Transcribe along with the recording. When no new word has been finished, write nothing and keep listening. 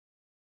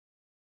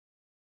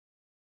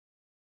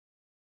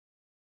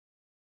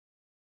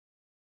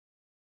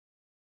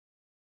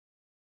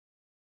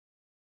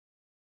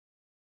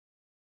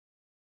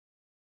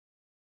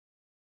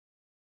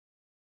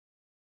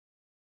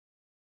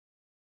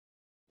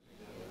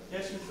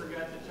Desmond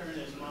forgot to turn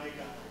his mic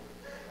on.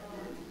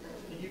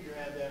 Can you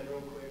grab that real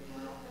quick,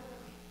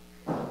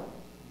 Merle?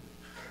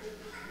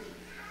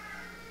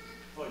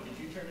 Oh, did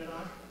you turn it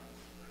on?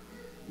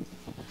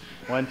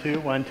 1, 2,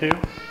 1, 2.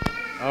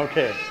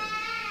 Okay.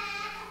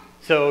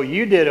 So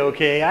you did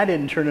okay. I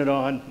didn't turn it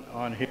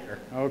on here.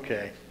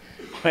 Okay.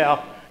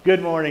 Well,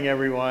 good morning,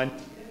 everyone.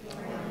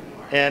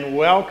 And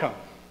welcome.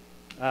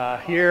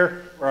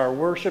 Here for our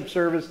worship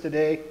service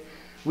today,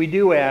 we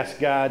do ask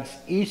God's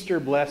Easter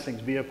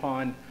blessings be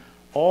upon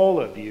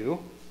all of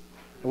you.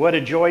 What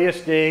a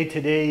joyous day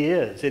today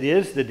is. It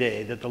is the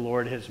day that the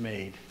Lord has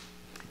made.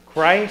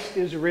 Christ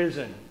is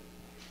risen.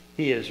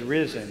 He is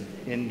risen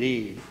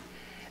indeed.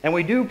 And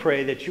we do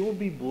pray that you will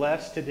be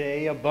blessed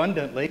today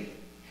abundantly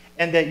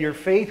and that your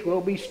faith will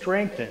be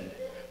strengthened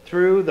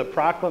through the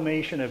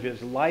proclamation of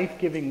His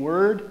life-giving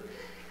word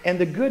and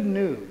the good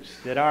news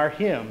that our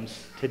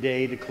hymns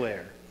today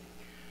declare.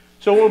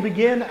 So we'll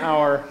begin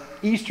our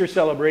Easter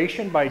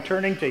celebration by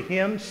turning to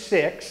hymn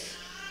 6.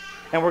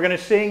 And we're going to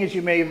sing, as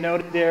you may have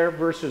noted there,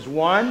 verses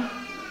 1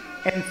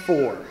 and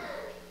 4.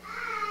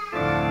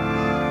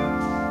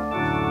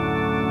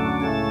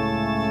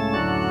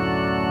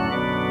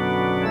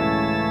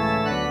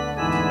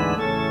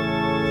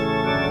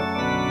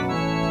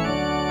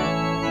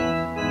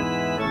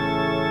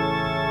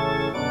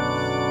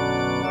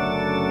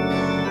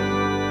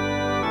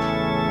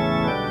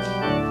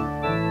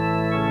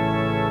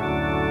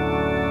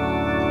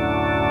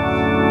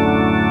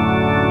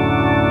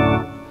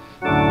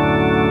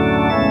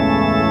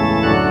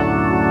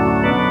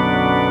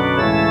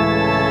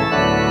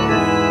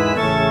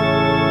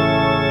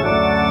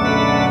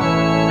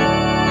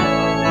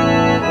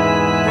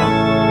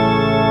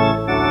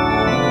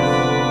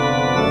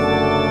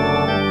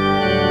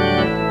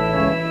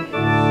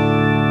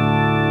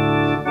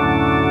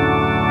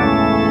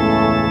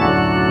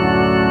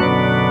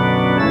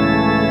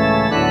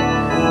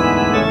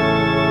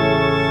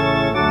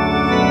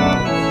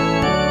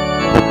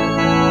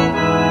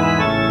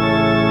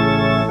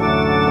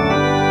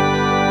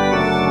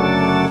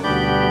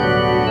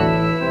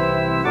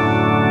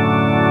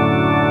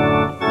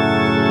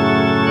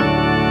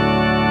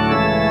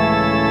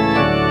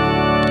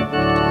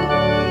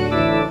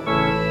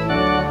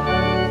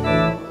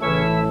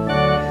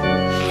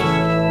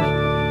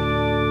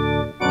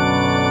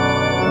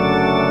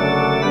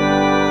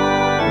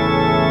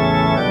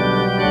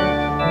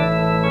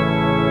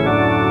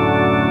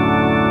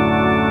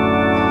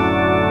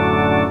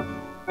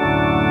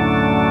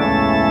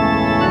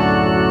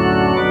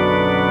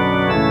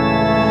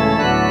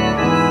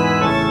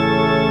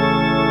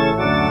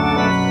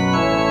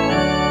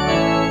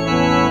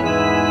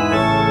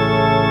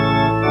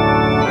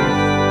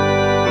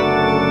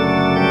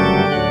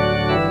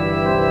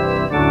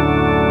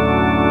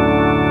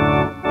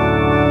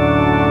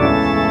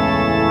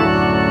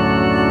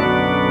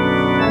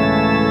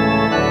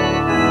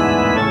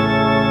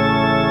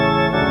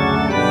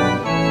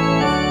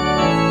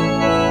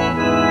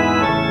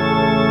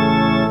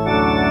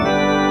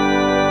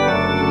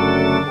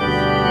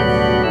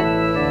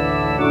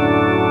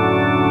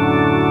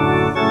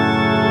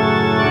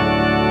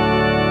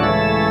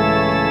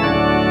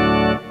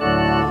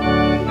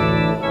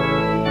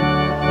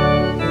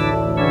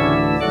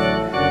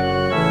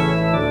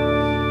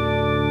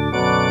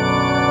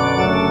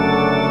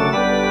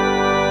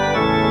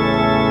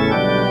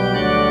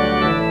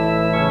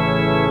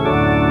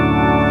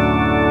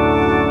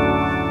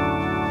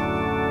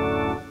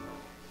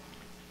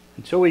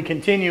 So we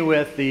continue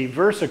with the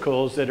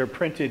versicles that are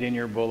printed in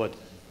your bulletin.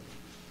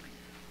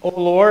 O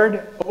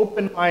Lord,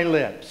 open my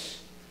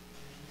lips,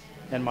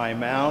 and my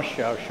mouth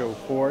shall show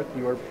forth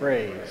your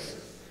praise.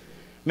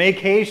 Make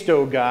haste,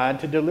 O God,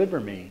 to deliver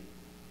me.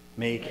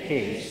 Make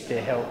haste to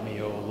help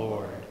me, O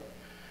Lord.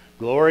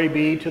 Glory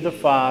be to the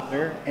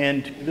Father,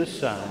 and to the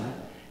Son,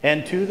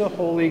 and to the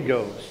Holy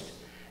Ghost,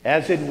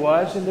 as it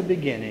was in the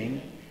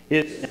beginning,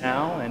 is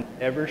now, and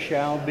ever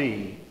shall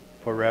be,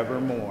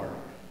 forevermore.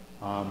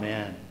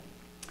 Amen.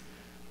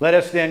 Let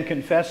us then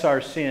confess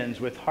our sins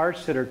with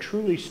hearts that are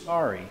truly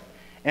sorry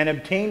and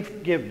obtain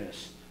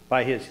forgiveness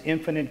by His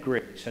infinite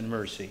grace and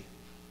mercy.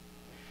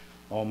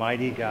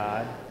 Almighty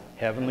God,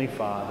 Heavenly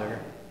Father,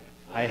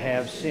 I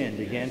have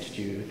sinned against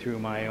you through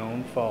my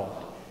own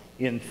fault,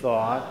 in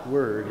thought,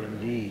 word,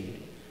 and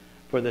deed.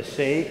 For the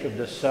sake of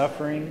the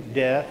suffering,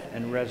 death,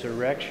 and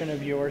resurrection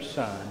of your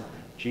Son,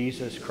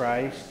 Jesus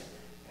Christ,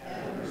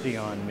 have mercy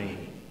on me.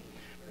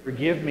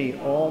 Forgive me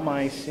all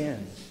my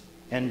sins,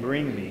 and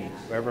bring me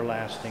to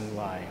everlasting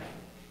life.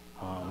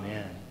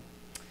 Amen.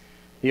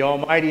 The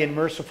Almighty and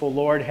merciful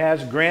Lord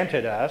has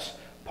granted us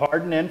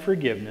pardon and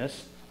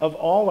forgiveness of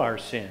all our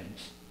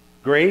sins,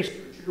 grace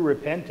for true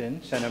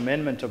repentance and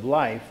amendment of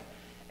life,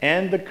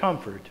 and the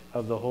comfort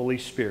of the Holy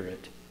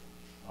Spirit.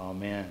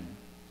 Amen.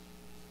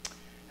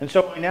 And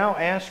so I now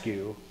ask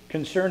you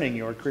concerning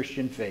your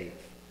Christian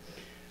faith.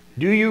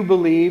 Do you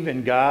believe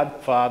in God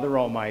the Father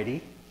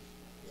Almighty?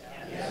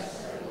 Yes.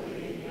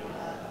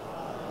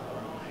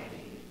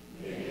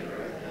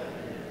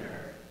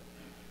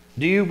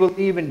 Do you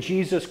believe in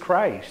Jesus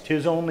Christ,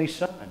 his only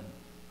Son?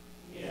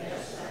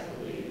 Yes, I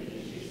believe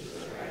in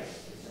Jesus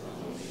Christ, his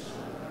only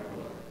Son, our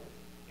Lord,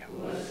 who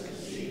was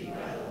conceived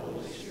by the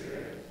Holy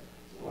Spirit,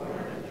 born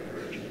of the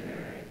Virgin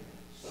Mary,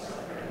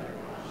 suffered under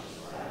Pontius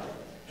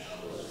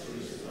Pilate, was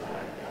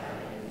crucified,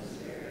 died, and was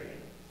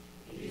buried.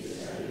 He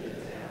descended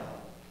into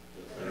hell.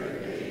 The third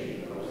day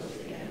he rose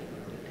again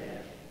from the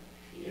dead.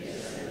 He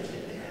ascended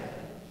into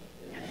heaven,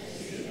 and is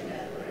seated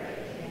at the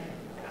right hand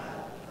of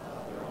God, the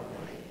Father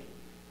Almighty.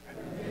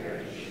 From there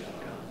he shall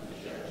come to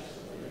judge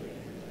the living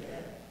and the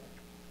dead.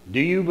 Do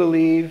you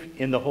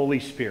believe in the Holy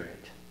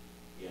Spirit?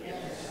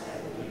 Yes,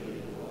 I believe in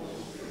the Holy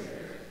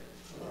Spirit,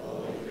 the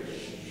Holy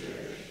Christian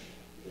Church,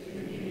 the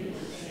communion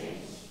of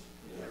saints,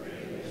 the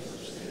forgiveness of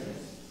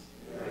sins,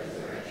 the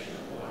resurrection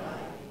of the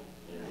body,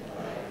 and the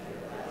life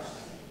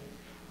everlasting.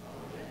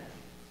 Amen.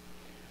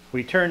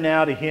 We turn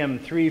now to hymn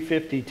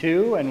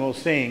 352 and we'll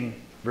sing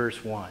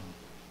verse 1.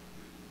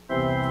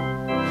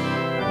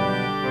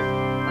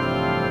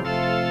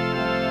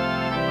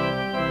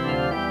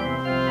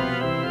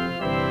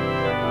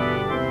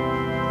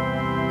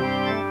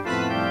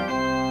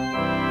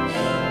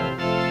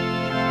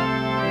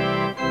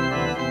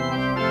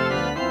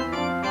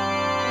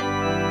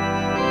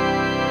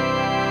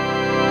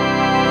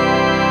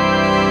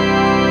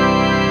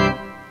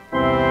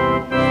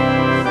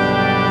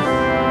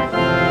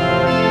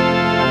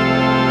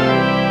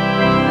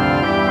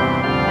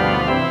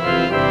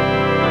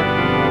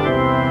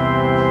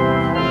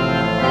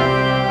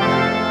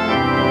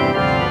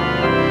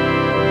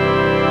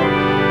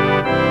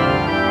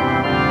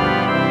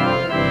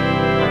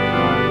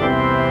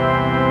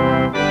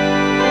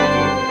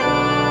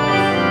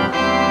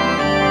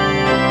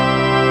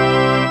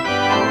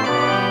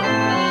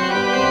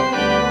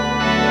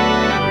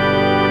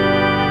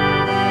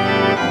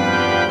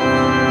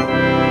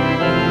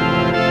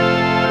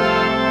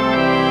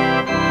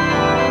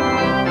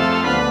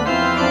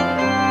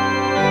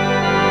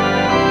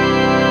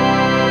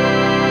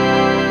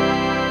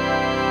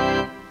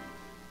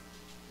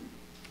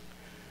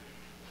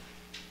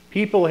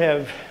 People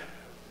have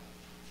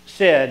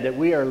said that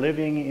we are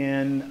living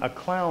in a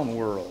clown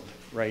world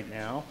right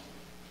now.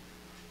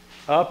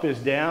 Up is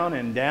down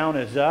and down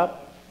is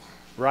up.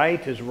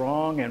 Right is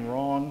wrong and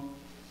wrong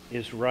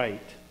is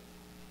right.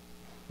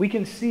 We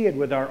can see it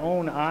with our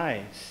own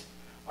eyes.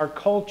 Our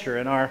culture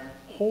and our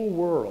whole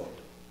world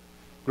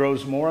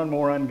grows more and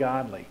more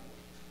ungodly.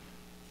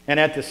 And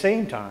at the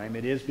same time,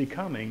 it is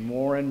becoming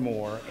more and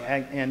more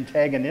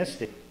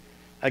antagonistic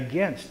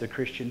against the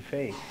Christian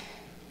faith.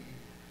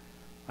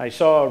 I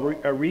saw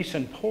a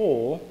recent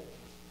poll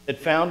that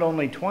found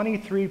only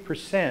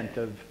 23%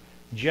 of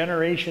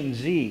Generation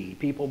Z,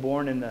 people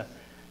born in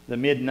the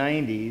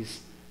mid-90s,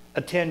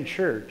 attend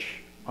church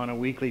on a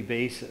weekly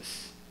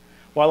basis,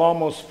 while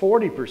almost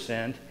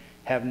 40%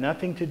 have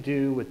nothing to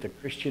do with the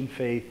Christian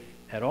faith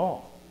at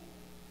all.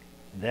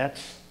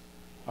 That's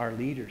our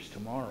leaders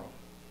tomorrow.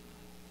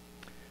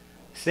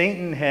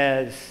 Satan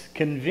has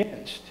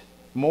convinced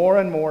more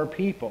and more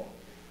people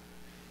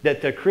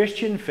that the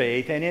Christian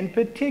faith, and in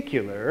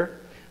particular,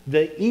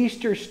 the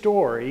Easter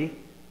story,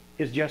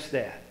 is just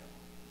that.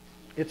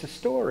 It's a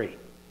story.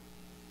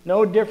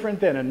 No different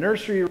than a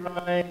nursery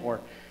rhyme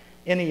or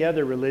any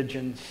other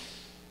religions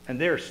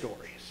and their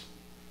stories.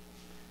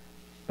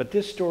 But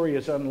this story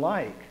is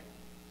unlike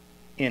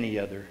any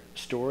other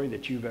story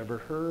that you've ever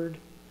heard,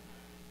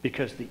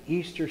 because the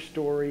Easter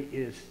story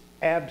is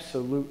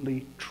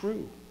absolutely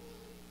true.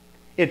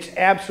 It's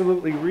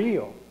absolutely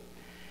real.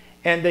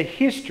 And the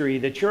history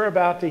that you're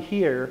about to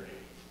hear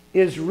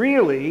is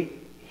really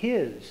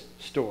his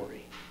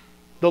story.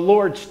 The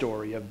Lord's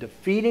story of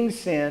defeating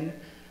sin,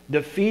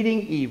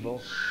 defeating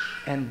evil,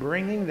 and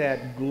bringing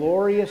that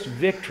glorious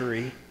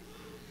victory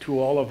to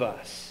all of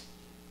us.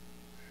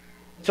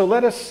 So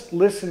let us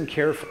listen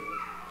carefully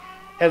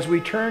as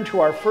we turn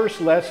to our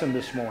first lesson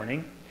this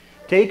morning,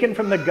 taken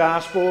from the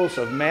Gospels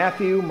of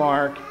Matthew,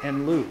 Mark,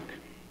 and Luke.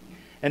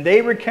 And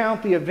they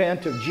recount the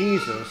event of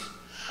Jesus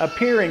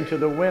appearing to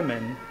the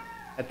women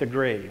at the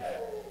grave.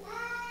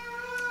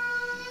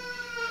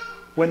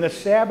 When the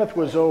Sabbath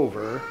was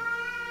over,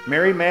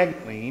 Mary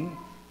Magdalene,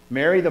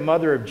 Mary the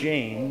mother of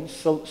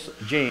James,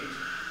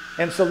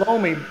 and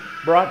Salome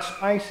brought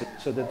spices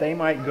so that they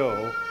might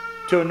go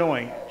to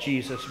anoint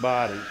Jesus'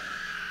 body.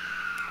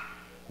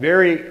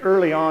 Very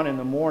early on in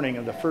the morning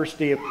of the first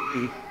day of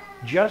the week,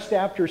 just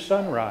after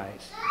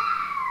sunrise,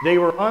 they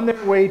were on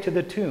their way to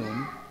the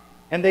tomb,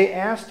 and they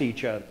asked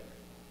each other,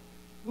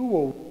 "Who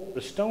will roll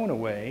the stone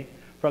away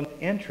from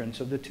the entrance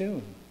of the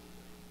tomb?"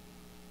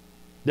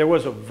 There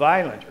was a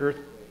violent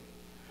earthquake,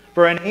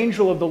 for an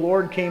angel of the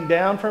Lord came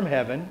down from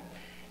heaven,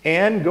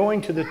 and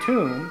going to the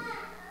tomb,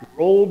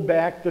 rolled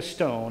back the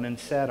stone and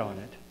sat on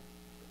it.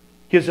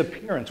 His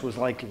appearance was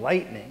like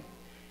lightning,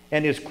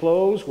 and his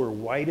clothes were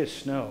white as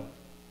snow.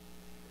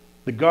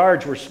 The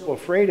guards were so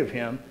afraid of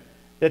him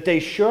that they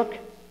shook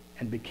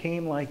and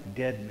became like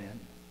dead men.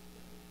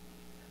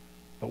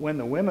 But when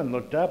the women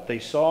looked up, they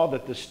saw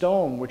that the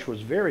stone, which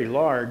was very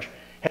large,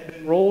 had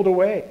been rolled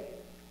away.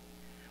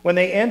 When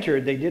they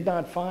entered, they did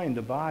not find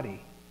the body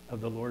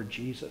of the Lord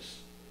Jesus.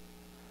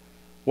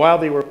 While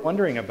they were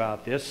wondering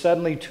about this,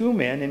 suddenly two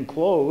men in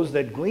clothes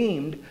that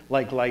gleamed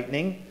like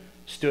lightning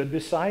stood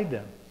beside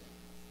them.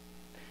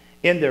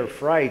 In their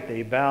fright,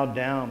 they bowed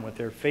down with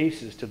their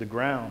faces to the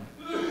ground.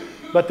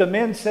 But the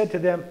men said to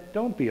them,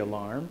 "Don't be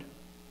alarmed.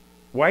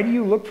 Why do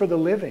you look for the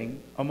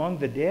living among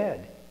the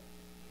dead?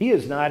 He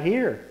is not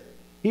here.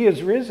 He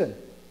is risen.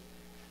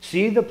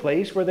 See the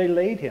place where they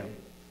laid him.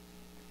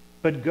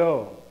 But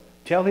go,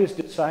 tell his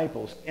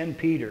disciples and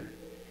Peter,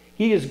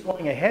 he is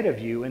going ahead of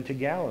you into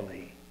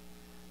Galilee.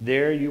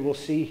 There you will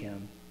see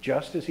him,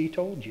 just as he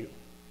told you."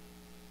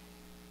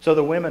 So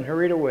the women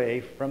hurried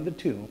away from the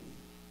tomb,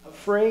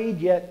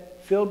 afraid yet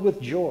filled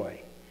with joy,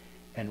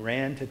 and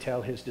ran to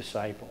tell his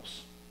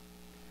disciples.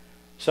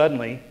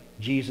 Suddenly,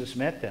 Jesus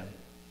met them.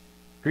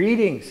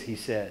 "Greetings," he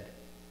said.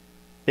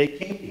 They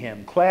came to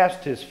him,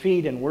 clasped his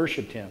feet, and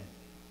worshipped him.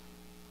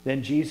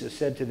 Then Jesus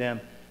said to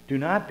them, "Do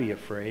not be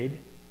afraid.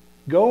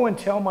 Go and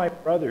tell my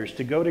brothers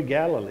to go to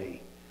Galilee.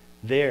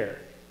 There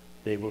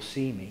they will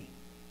see me."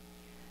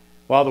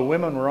 While the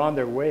women were on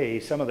their way,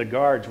 some of the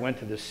guards went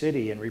to the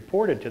city and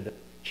reported to the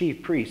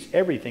chief priests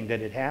everything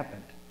that had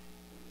happened.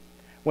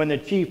 When the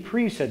chief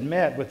priests had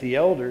met with the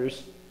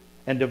elders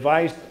and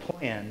devised a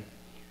plan,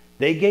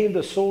 they gave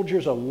the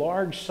soldiers a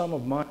large sum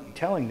of money,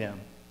 telling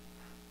them,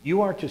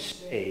 "You are to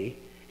say,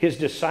 his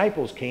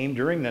disciples came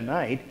during the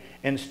night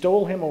and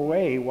stole him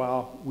away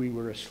while we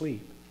were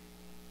asleep.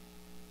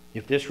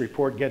 If this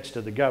report gets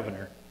to the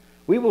governor,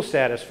 we will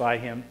satisfy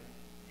him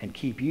and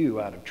keep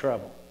you out of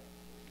trouble."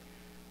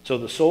 So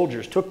the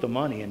soldiers took the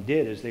money and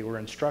did as they were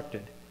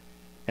instructed.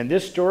 And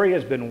this story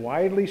has been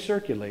widely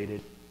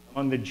circulated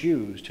among the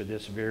Jews to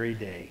this very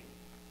day.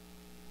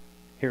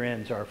 Here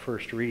ends our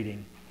first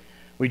reading.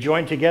 We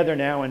join together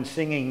now in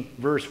singing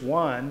verse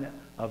 1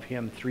 of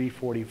hymn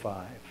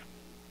 345.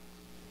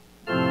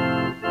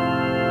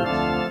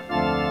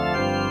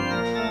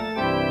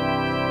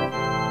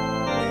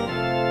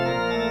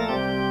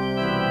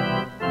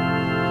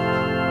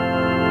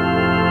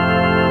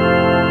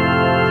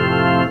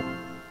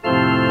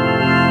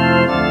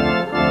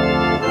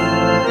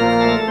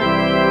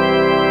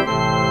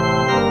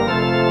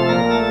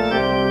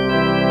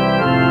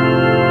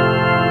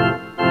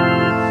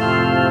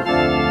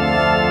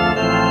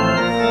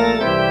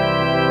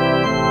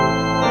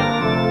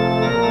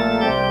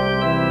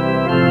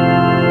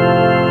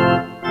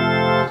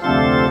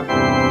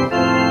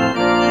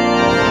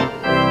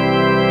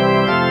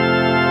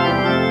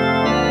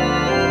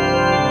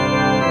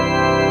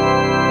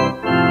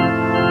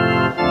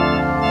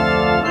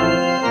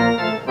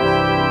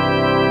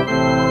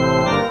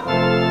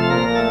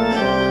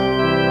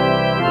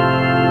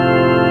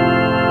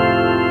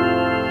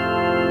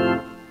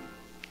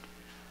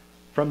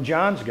 From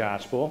John's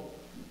Gospel,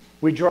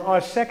 we draw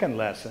a second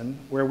lesson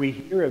where we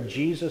hear of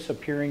Jesus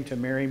appearing to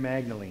Mary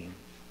Magdalene.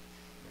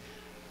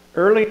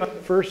 Early on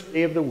the first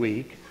day of the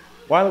week,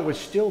 while it was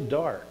still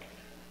dark,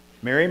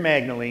 Mary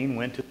Magdalene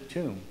went to the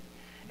tomb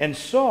and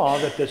saw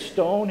that the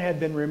stone had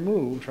been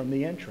removed from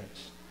the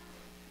entrance.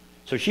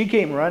 So she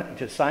came running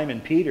to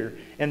Simon Peter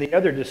and the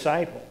other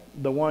disciple,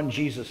 the one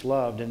Jesus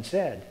loved, and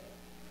said,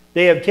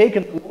 "They have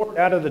taken the Lord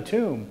out of the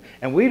tomb,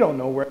 and we don't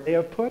know where they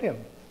have put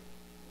him."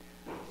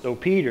 So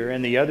Peter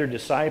and the other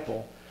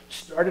disciple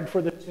started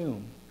for the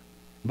tomb.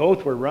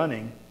 Both were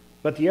running,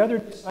 but the other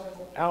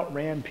disciple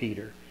outran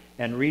Peter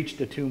and reached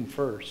the tomb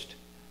first.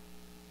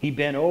 He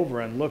bent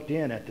over and looked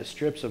in at the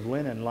strips of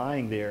linen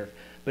lying there,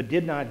 but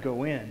did not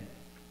go in.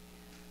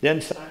 Then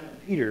Simon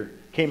Peter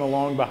came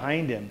along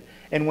behind him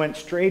and went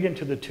straight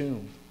into the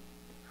tomb.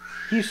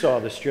 He saw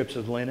the strips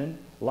of linen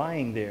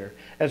lying there,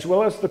 as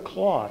well as the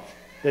cloth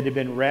that had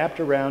been wrapped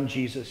around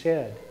Jesus'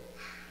 head.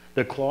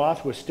 The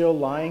cloth was still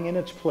lying in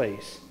its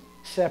place,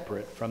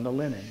 separate from the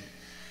linen.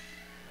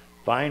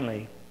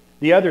 Finally,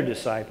 the other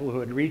disciple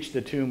who had reached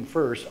the tomb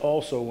first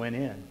also went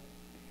in.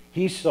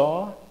 He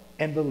saw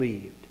and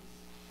believed.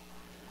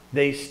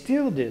 They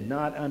still did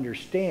not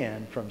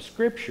understand from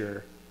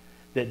Scripture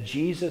that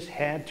Jesus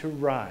had to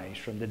rise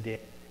from the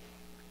dead.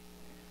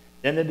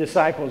 Then the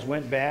disciples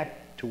went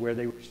back to where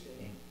they were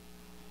staying.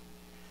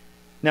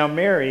 Now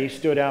Mary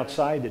stood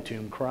outside the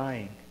tomb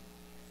crying.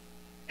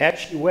 As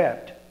she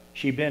wept,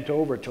 she bent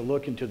over to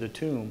look into the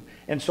tomb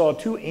and saw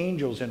two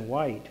angels in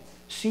white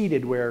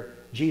seated where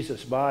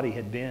Jesus' body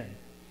had been,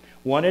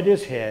 one at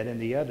his head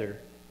and the other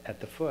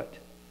at the foot.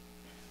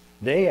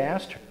 They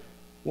asked her,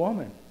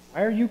 "Woman,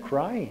 why are you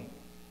crying?"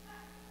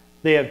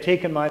 "They have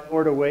taken my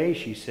Lord away,"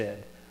 she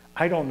said.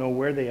 "I don't know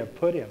where they have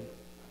put him."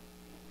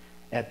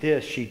 At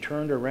this, she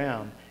turned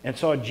around and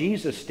saw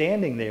Jesus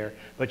standing there,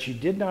 but she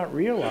did not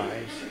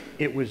realize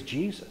it was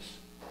Jesus.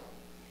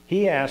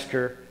 He asked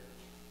her,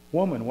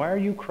 "Woman, why are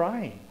you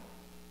crying?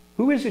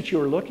 Who is it you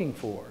are looking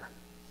for?"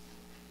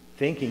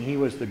 Thinking he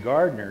was the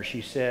gardener,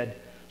 she said,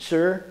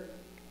 "Sir,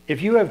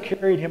 if you have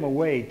carried him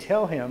away,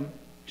 tell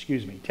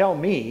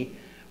me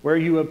where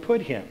you have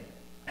put him,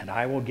 and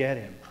I will get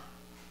him."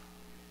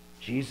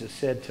 Jesus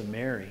said to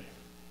Mary,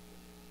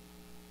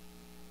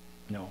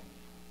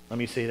 let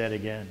me say that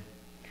again.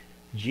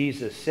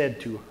 Jesus said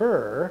to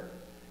her,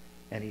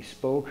 and he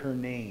spoke her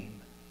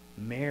name,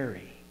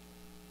 Mary.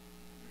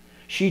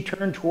 She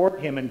turned toward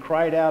him and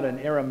cried out in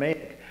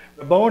Aramaic,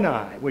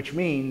 Rabboni, which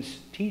means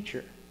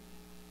teacher.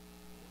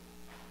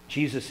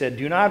 Jesus said,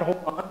 do not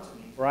hold on to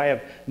me, for I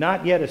have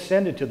not yet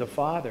ascended to the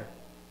Father.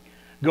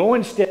 Go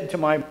instead to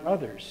my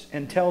brothers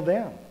and tell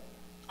them,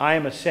 I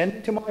am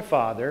ascending to my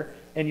Father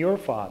and your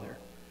Father,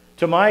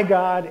 to my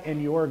God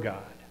and your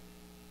God.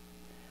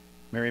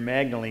 Mary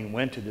Magdalene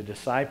went to the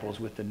disciples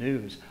with the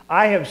news,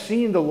 I have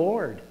seen the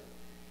Lord.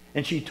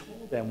 And she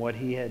told them what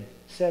he had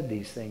said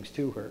these things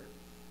to her.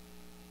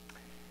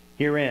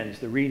 Here ends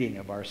the reading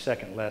of our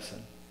second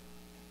lesson.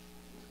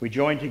 We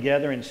join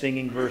together in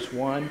singing verse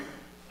 1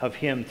 of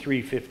hymn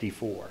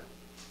 354.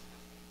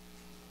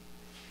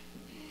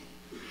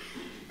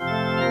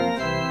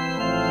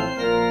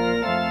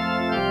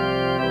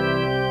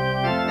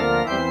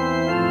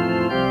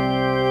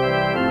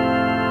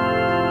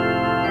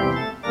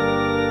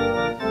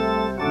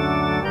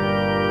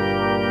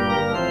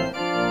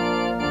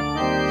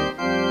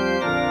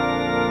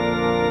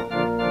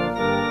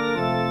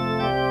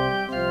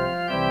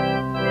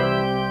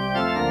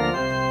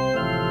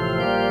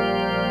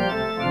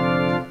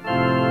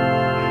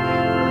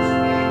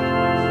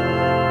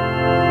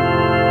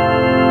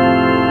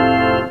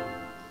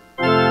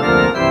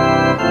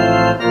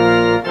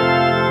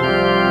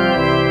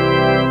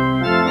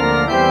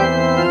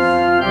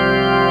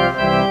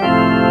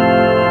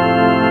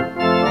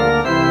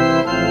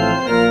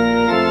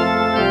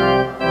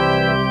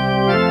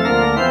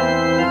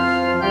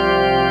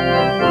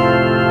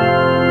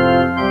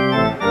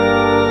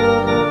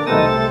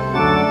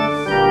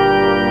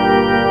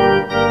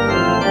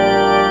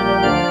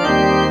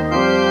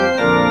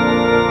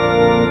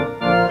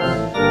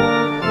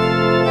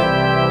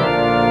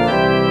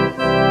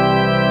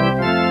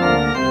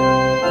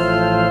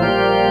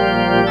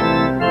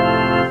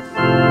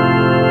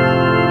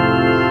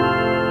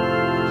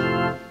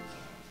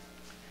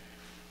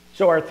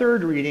 So our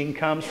third reading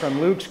comes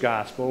from Luke's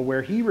Gospel,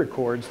 where he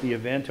records the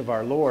event of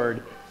our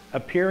Lord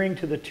appearing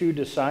to the two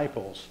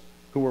disciples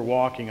who were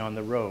walking on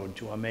the road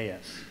to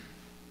Emmaus.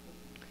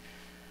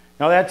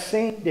 Now that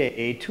same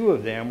day, two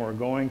of them were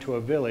going to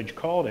a village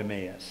called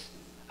Emmaus,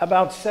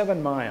 about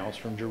 7 miles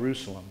from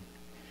Jerusalem.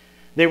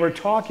 They were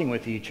talking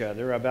with each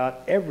other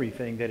about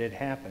everything that had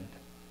happened.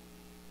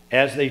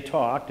 As they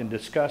talked and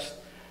discussed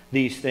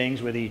these things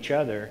with each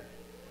other,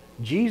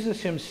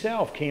 Jesus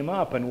himself came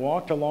up and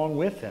walked along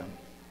with them,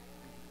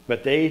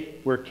 but they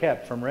were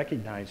kept from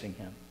recognizing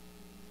him.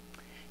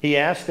 He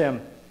asked them,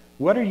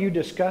 "What are you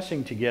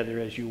discussing together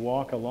as you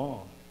walk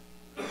along?"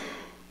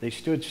 They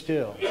stood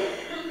still,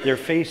 their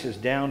faces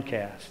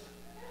downcast.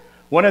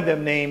 One of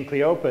them, named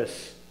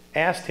Cleopas,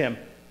 asked him,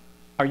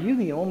 "Are you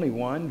the only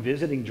one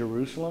visiting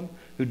Jerusalem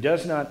who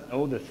does not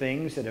know the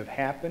things that have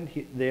happened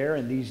there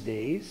in these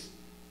days?"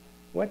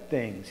 "What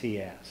things?"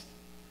 he asked.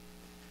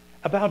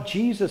 "About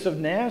Jesus of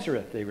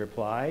Nazareth," they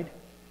replied.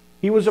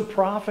 "He was a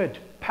prophet,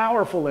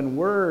 powerful in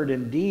word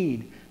and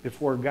deed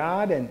before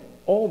God and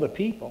all the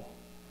people.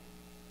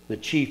 The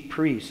chief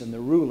priests and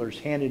the rulers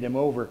handed him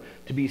over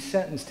to be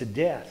sentenced to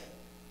death,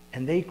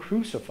 and they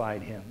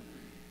crucified him.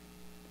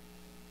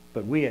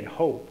 But we had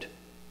hoped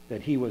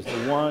that he was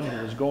the one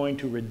who was going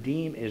to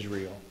redeem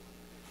Israel.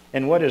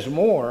 And what is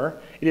more,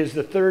 it is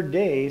the 3rd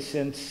day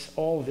since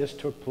all this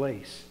took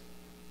place.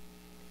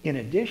 In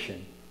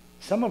addition,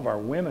 some of our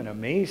women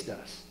amazed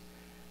us.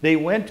 They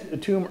went to the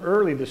tomb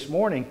early this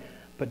morning,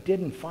 but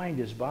didn't find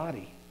his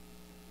body.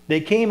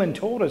 They came and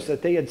told us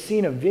that they had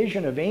seen a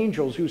vision of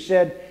angels who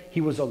said he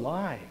was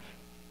alive.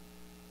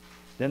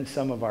 Then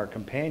some of our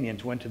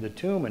companions went to the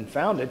tomb and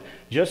found it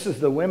just as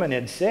the women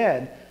had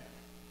said,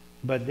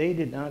 but they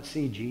did not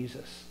see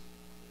Jesus."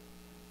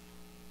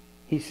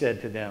 He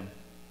said to them,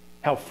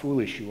 "How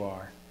foolish you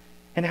are,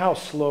 and how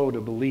slow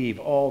to believe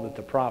all that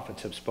the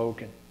prophets have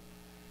spoken.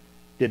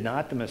 Did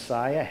not the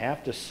Messiah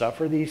have to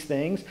suffer these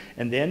things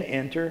and then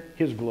enter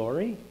his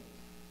glory?"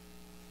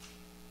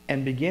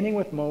 And beginning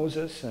with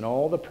Moses and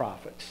all the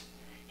prophets,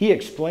 he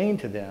explained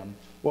to them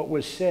what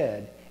was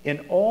said in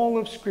all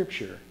of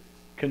Scripture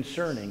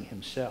concerning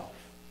himself.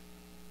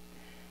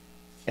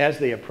 As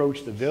they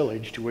approached the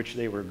village to which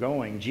they were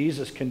going,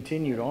 Jesus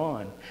continued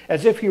on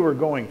as if he were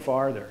going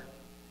farther.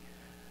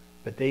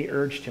 But they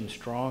urged him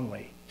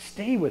strongly,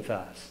 "Stay with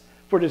us,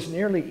 for it is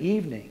nearly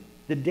evening.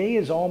 The day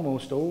is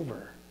almost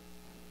over."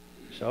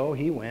 So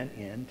he went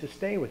in to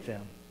stay with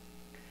them.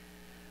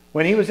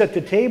 When he was at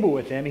the table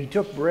with them, he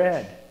took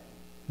bread,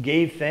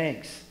 gave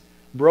thanks,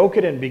 broke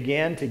it, and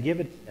began to give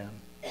it to them.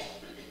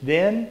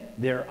 Then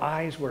their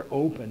eyes were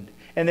opened,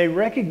 and they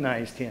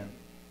recognized him,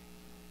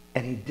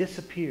 and he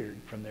disappeared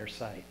from their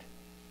sight.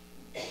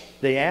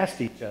 They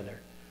asked each other,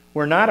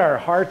 "Were not our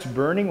hearts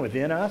burning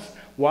within us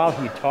while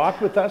he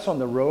talked with us on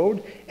the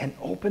road and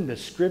opened the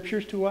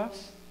Scriptures to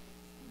us?"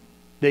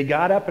 They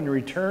got up and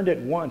returned at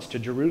once to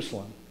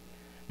Jerusalem.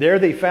 There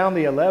they found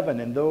the 11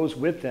 and those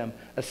with them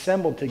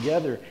assembled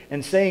together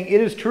and saying, "It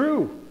is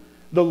true,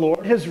 the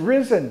Lord has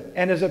risen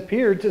and has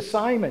appeared to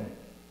Simon."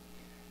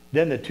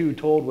 Then the two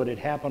told what had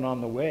happened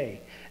on the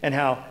way and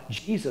how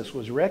Jesus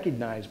was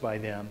recognized by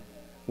them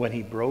when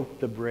he broke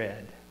the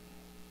bread.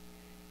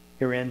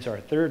 Here ends our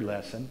third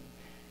lesson.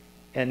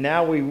 And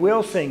now we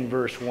will sing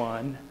verse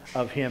 1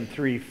 of hymn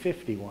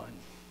 351.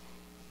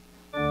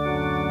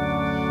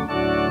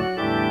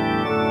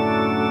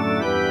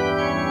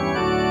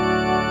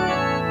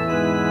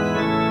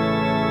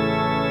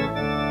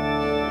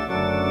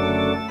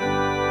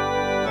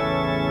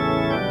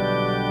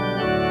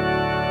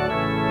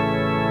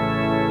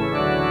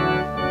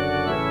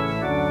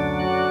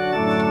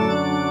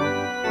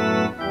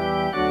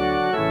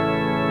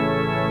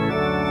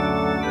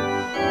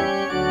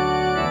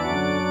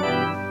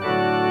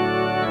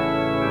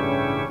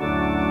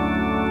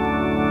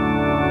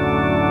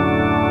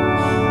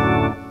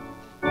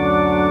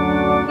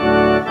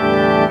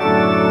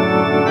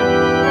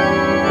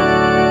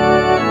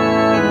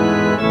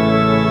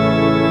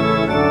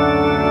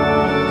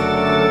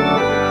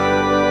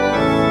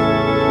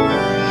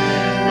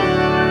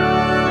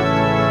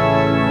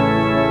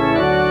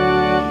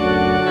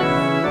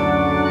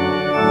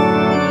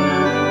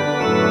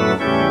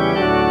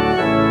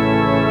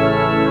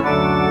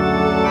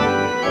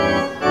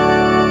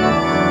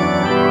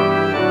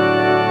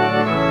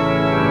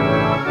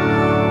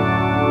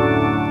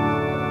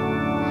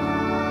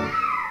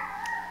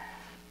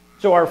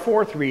 So our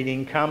fourth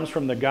reading comes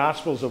from the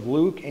Gospels of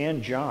Luke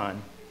and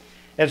John,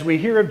 as we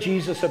hear of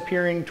Jesus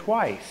appearing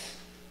twice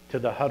to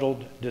the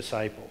huddled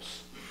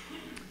disciples.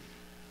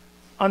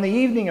 On the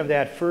evening of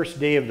that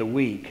first day of the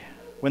week,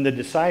 when the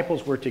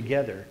disciples were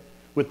together,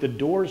 with the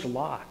doors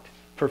locked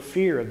for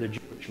fear of the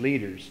Jewish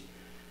leaders,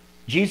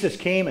 Jesus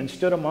came and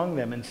stood among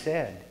them and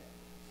said,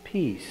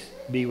 "Peace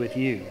be with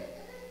you."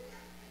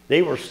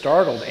 They were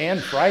startled and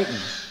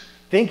frightened,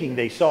 thinking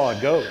they saw a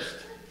ghost.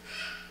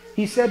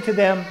 He said to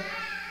them,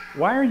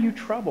 "Why are you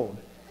troubled?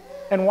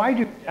 And why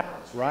do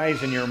doubts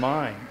rise in your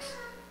minds?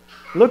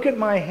 Look at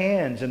my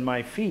hands and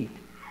my feet.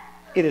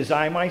 It is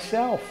I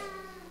myself.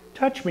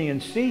 Touch me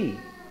and see.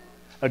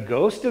 A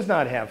ghost does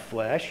not have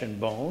flesh and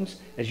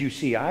bones, as you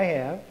see I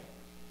have."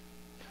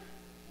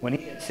 When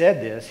he had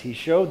said this, he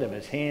showed them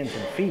his hands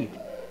and feet.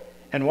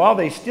 And while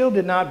they still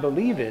did not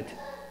believe it,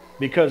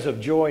 because of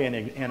joy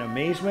and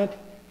amazement,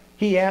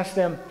 he asked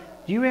them,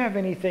 "Do you have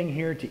anything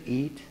here to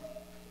eat?"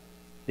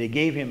 They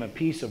gave him a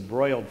piece of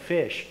broiled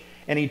fish,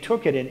 and he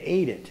took it and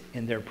ate it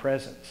in their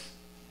presence.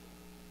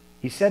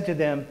 He said to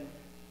them,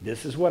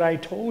 "This is what I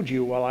told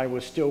you while I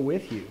was still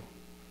with you.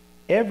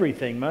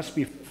 Everything must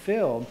be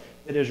fulfilled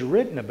that is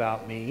written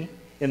about me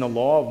in the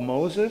law of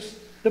Moses,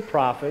 the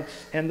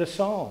prophets, and the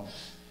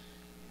Psalms."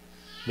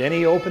 Then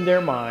he opened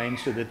their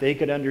minds so that they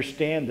could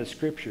understand the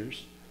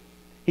scriptures.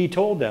 He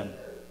told them,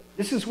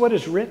 "This is what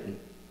is written.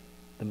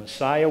 The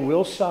Messiah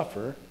will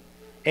suffer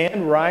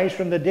and rise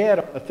from the dead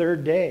on the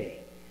third day,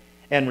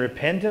 and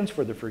repentance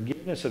for the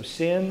forgiveness of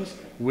sins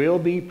will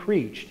be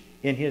preached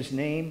in his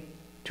name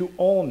to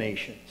all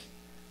nations,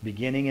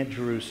 beginning at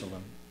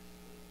Jerusalem.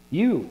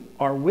 You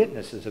are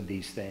witnesses of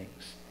these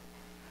things."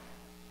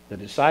 The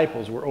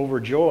disciples were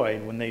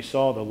overjoyed when they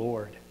saw the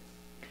Lord.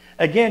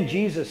 Again,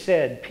 Jesus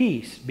said,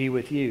 "Peace be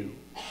with you.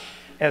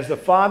 As the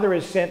Father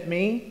has sent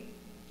me,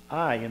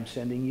 I am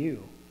sending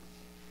you."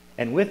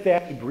 And with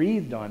that, he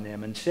breathed on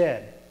them and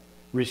said,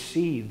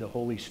 "Receive the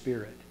Holy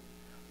Spirit.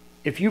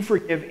 If you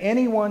forgive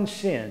anyone's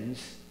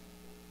sins,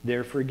 they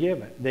are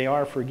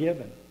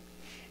forgiven.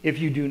 If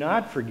you do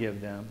not forgive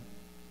them,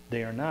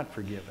 they are not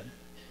forgiven."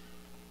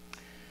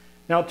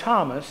 Now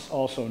Thomas,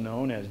 also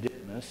known as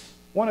Didymus,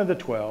 one of the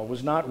 12,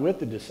 was not with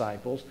the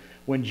disciples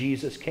when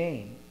Jesus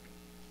came.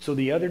 So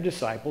the other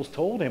disciples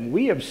told him,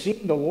 "We have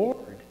seen the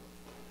Lord."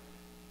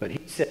 But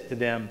he said to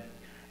them,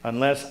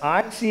 "Unless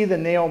I see the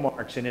nail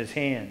marks in his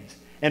hands,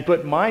 and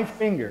put my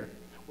finger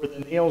where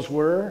the nails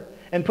were,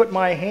 and put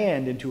my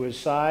hand into his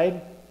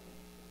side,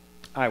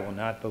 I will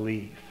not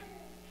believe."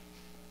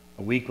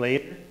 A week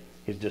later,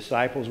 his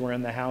disciples were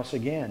in the house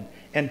again,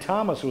 and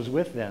Thomas was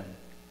with them.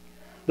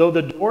 Though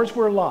the doors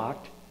were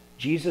locked,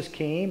 Jesus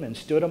came and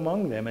stood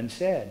among them and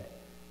said,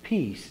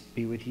 "Peace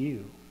be with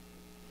you."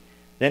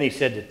 Then he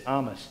said to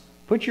Thomas,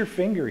 "Put your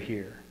finger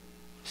here.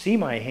 See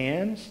my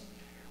hands?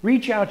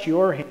 Reach out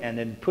your hand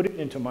and put it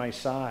into my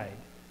side.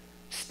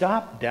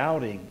 Stop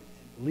doubting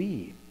and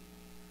believe."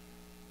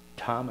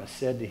 Thomas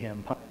said to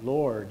him, "My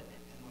Lord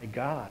and my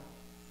God."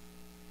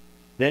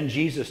 Then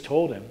Jesus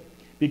told him,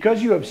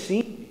 "Because you have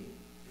seen me,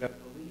 you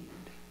have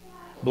believed.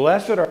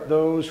 Blessed are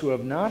those who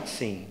have not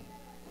seen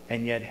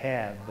and yet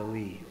have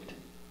believed."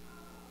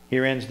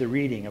 Here ends the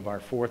reading of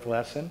our fourth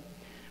lesson.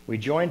 We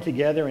join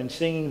together in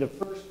singing the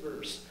first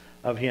verse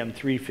of hymn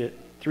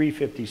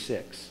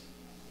 356.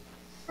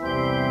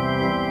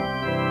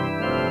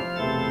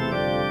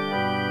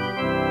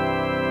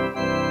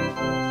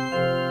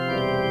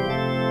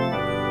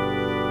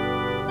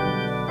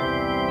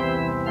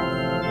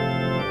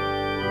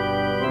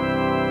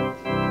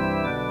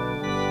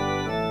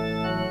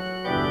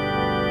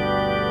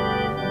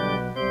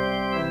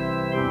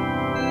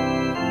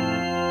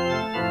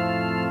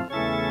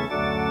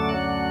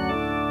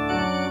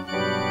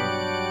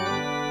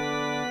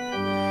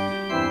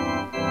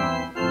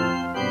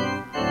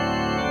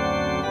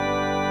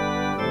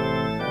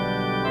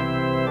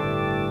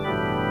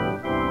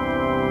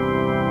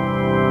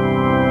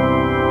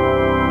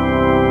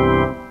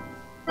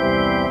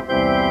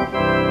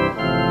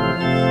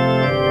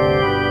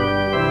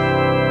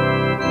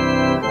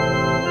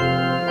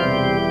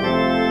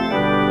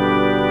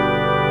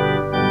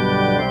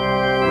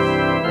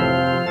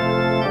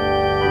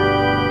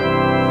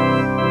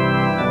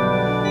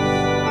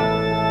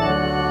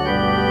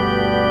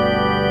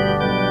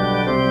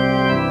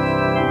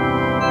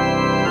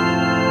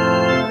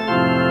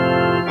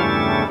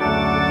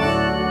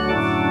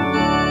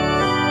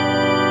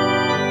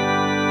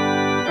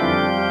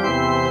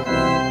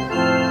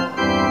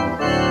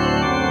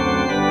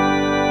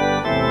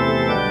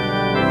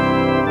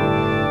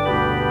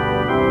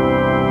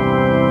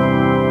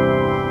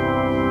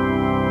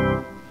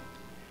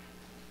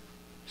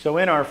 So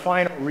in our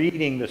final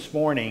reading this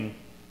morning,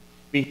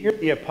 we hear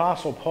the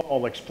Apostle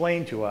Paul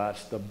explain to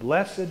us the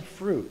blessed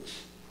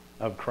fruits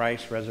of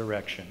Christ's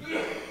resurrection.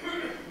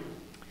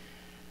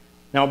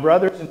 Now,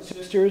 brothers and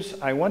sisters,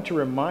 I want to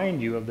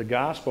remind you of the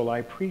gospel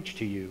I preached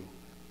to you,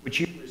 which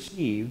you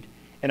received,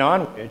 and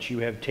on which you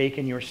have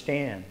taken your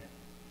stand.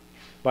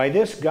 By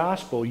this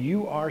gospel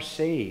you are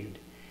saved,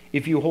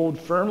 if you hold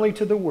firmly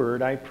to the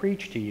word I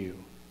preached to you.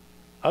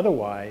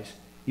 Otherwise,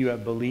 you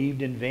have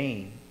believed in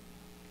vain.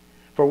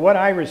 For what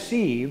I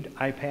received,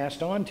 I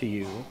passed on to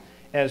you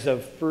as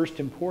of first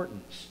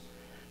importance,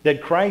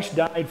 that Christ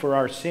died for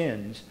our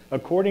sins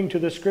according to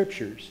the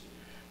Scriptures,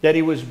 that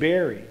he was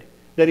buried,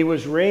 that he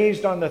was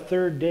raised on the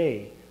third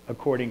day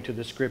according to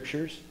the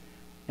Scriptures,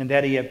 and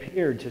that he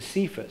appeared to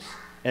Cephas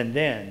and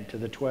then to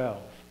the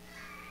 12.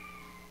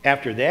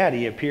 After that,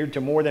 he appeared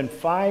to more than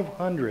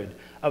 500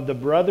 of the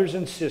brothers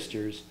and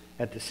sisters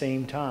at the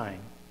same time,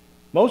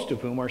 most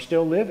of whom are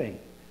still living,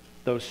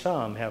 though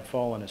some have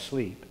fallen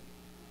asleep.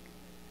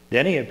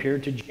 Then he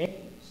appeared to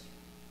James,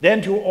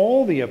 then to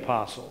all the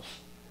apostles,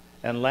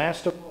 and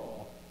last of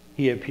all,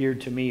 he appeared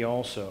to me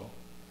also,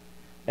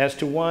 as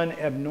to one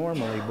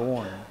abnormally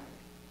born.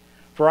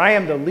 For I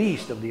am the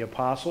least of the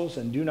apostles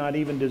and do not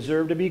even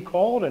deserve to be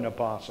called an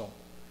apostle,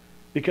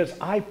 because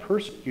I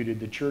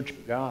persecuted the church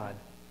of God.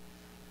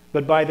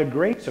 But by the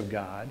grace of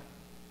God,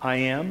 I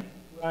am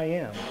who I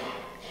am,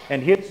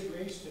 and his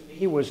grace to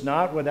me was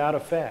not without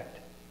effect.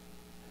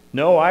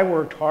 No, I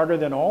worked harder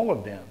than all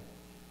of them,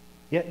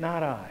 yet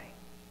not I,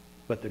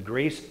 but the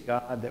grace of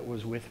God that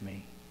was with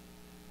me.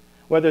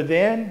 Whether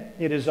then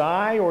it is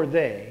I or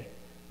they,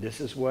 this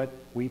is what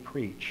we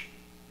preach,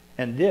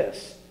 and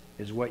this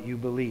is what you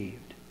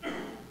believed.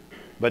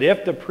 But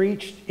if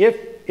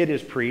it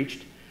is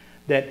preached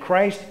that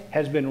Christ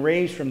has been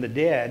raised from the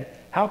dead,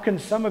 how can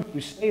some of you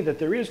say that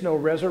there is no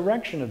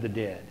resurrection of the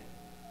dead?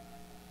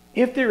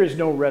 If there is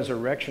no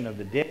resurrection of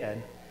the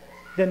dead,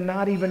 then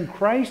not even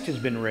Christ has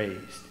been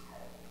raised.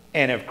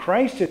 And if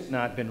Christ has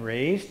not been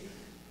raised,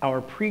 our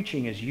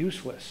preaching is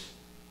useless,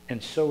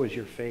 and so is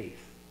your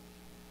faith.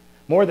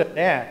 More than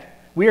that,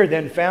 we are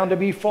then found to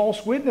be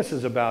false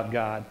witnesses about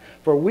God,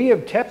 for we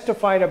have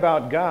testified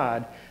about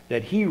God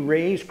that he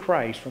raised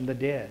Christ from the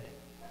dead.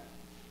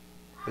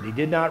 But he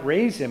did not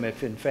raise him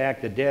if in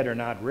fact the dead are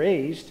not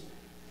raised.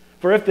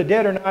 For if the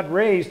dead are not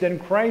raised, then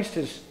Christ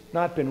has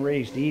not been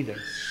raised either.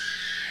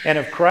 And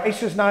if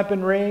Christ has not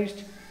been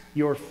raised,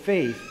 your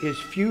faith is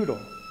futile.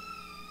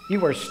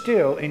 You are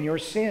still in your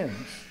sins.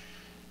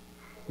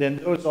 Then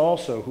those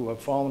also who have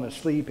fallen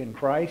asleep in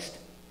Christ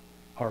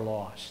are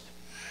lost.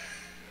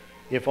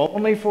 If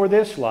only for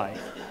this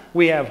life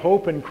we have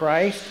hope in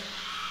Christ,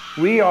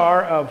 we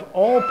are of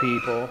all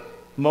people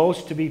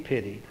most to be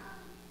pitied.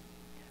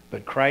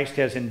 But Christ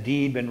has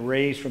indeed been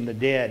raised from the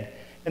dead,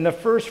 and the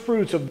first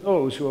fruits of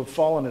those who have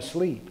fallen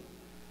asleep.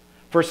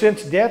 For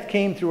since death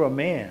came through a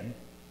man,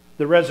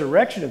 the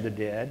resurrection of the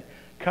dead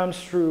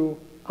comes through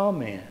a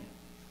man.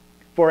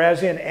 For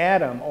as in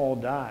Adam all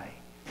die,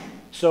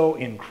 so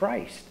in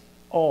Christ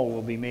all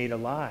will be made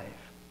alive.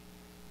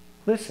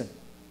 Listen,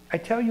 I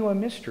tell you a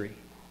mystery.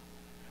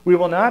 We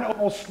will not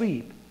all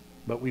sleep,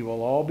 but we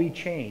will all be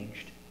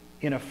changed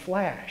in a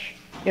flash,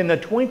 in the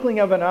twinkling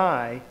of an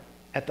eye,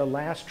 at the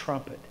last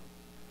trumpet.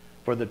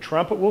 For the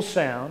trumpet will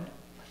sound,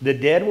 the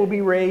dead will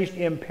be raised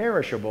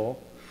imperishable,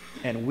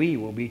 and we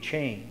will be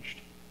changed.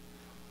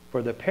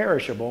 For the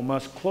perishable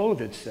must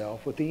clothe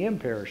itself with the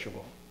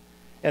imperishable,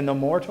 and the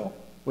mortal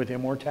with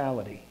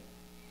immortality.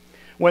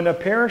 When the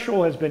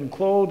perishable has been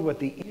clothed with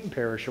the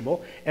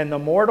imperishable, and the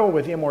mortal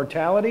with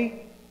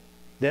immortality,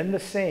 then the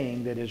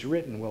saying that is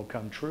written will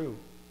come true.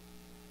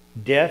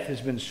 Death has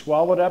been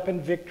swallowed up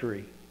in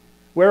victory.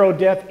 Where, O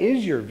death,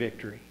 is your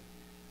victory?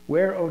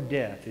 Where, O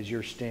death, is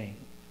your sting?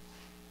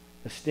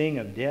 The sting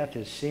of death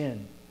is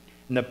sin,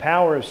 and the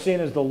power of sin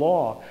is the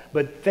law.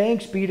 But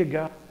thanks be to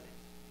God,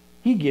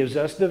 he gives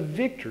us the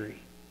victory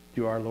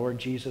through our Lord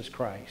Jesus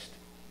Christ.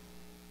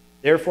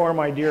 Therefore,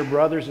 my dear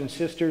brothers and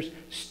sisters,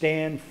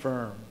 stand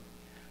firm.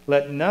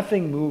 Let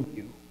nothing move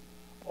you.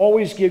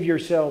 Always give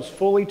yourselves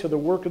fully to the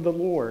work of the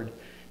Lord,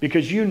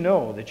 because you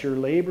know that your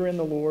labor in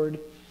the Lord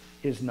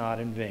is not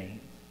in vain.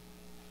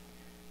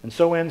 And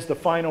so ends the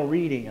final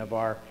reading of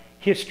our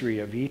history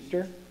of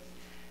Easter.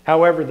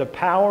 However, the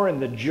power and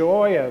the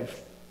joy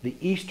of the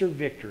Easter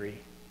victory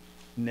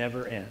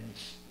never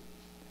ends.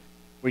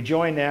 We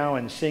join now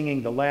in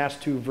singing the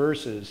last two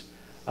verses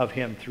of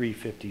hymn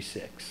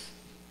 356.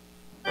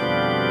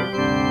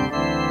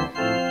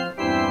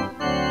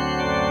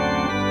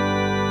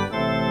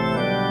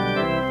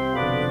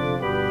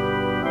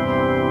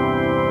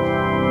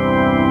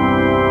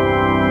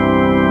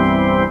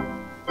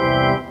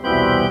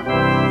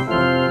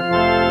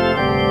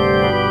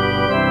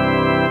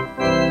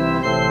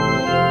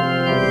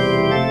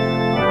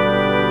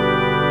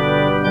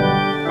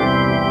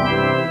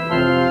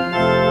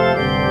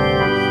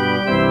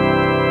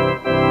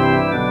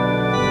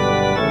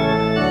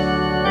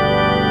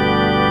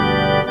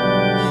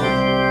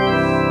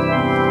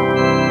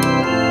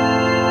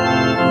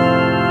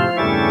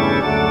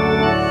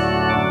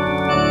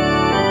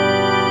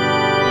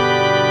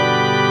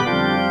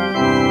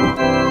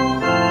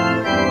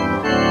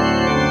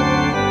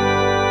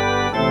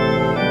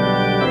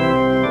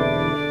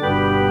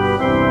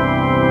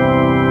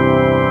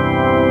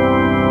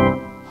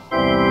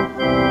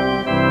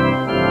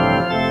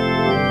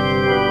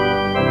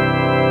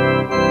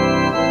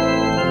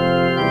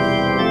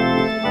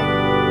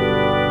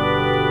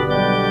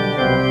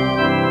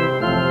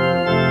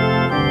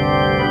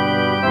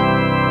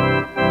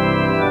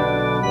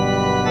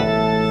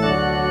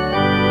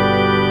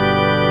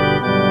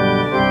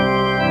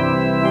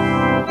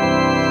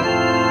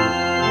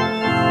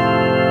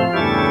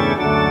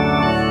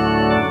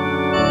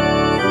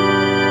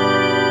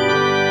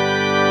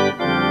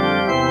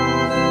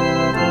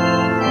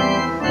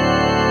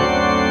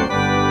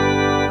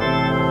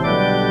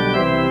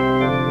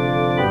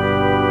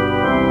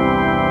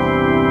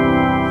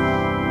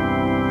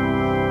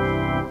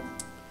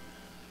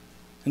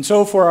 And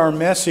so for our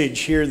message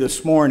here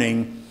this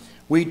morning,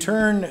 we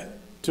turn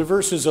to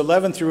verses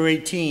 11 through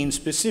 18,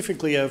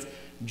 specifically of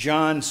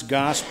John's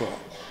Gospel.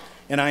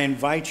 And I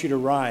invite you to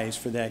rise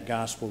for that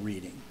Gospel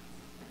reading.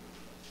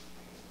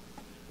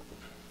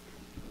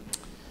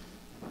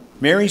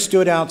 Mary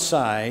stood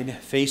outside,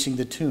 facing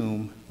the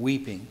tomb,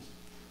 weeping.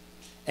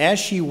 As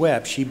she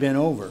wept, she bent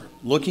over,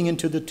 looking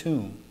into the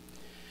tomb.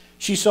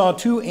 She saw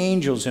two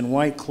angels in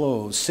white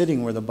clothes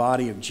sitting where the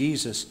body of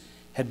Jesus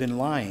had been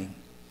lying,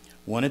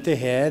 one at the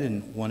head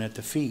and one at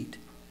the feet.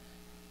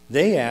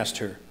 They asked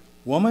her,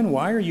 "Woman,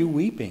 why are you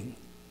weeping?"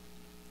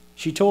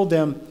 She told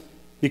them,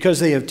 "Because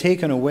they have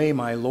taken away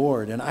my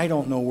Lord, and I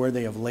don't know where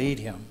they have laid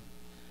him."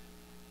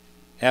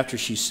 After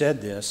she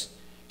said this,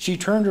 she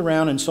turned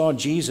around and saw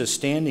Jesus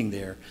standing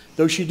there,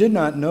 though she did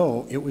not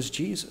know it was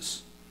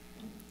Jesus.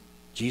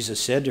 Jesus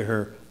said to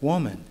her,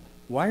 "Woman,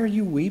 why are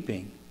you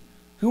weeping?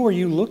 Who are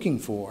you looking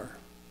for?"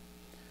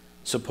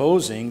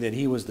 Supposing that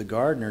he was the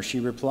gardener, she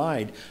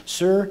replied,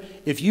 "Sir,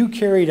 if you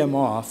carried him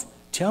off,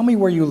 tell me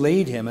where you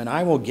laid him, and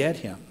I will get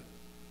him."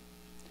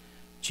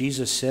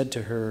 Jesus said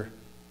to her,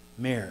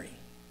 "Mary."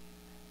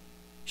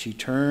 She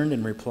turned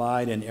and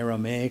replied in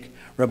Aramaic,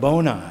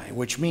 "Rabboni,"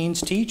 which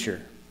means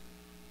teacher.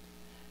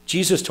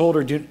 Jesus told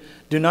her,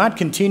 Do not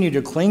continue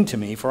to cling to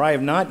me, for I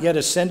have not yet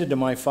ascended to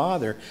my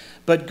Father,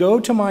 but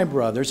go to my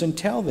brothers and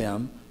tell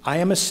them, I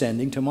am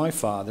ascending to my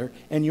Father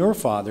and your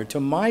Father, to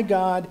my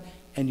God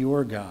and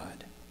your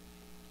God."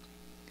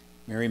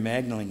 Mary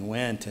Magdalene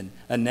went and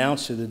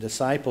announced to the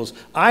disciples,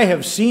 "I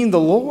have seen the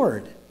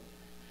Lord."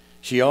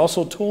 She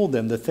also told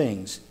them the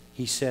things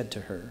he said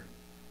to her.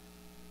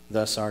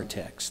 Thus our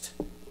text,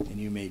 and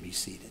you may be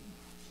seated.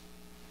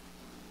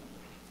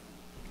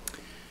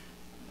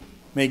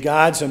 May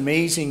God's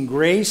amazing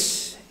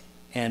grace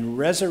and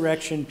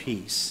resurrection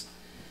peace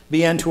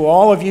be unto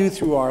all of you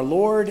through our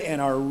Lord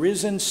and our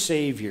risen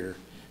Savior,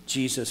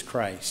 Jesus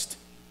Christ.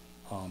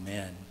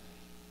 Amen.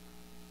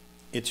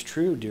 It's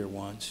true, dear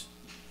ones.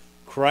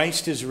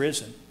 Christ is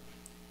risen.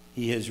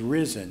 He has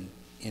risen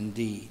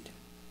indeed.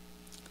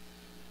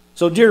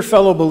 So, dear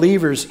fellow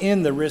believers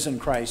in the risen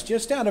Christ,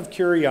 just out of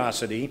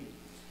curiosity,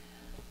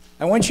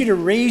 I want you to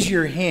raise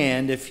your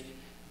hand if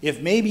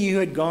maybe you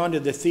had gone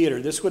to the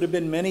theater, this would have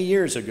been many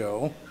years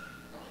ago,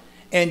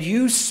 and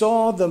you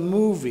saw the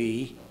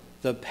movie,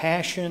 The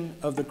Passion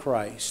of the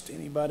Christ.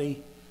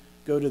 Anybody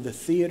go to the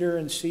theater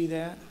and see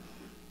that?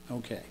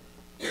 Okay.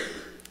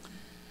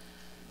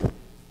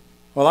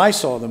 Well, I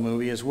saw the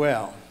movie as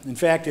well. In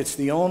fact, it's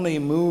the only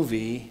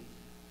movie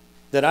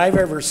that I've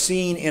ever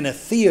seen in a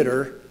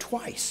theater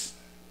twice.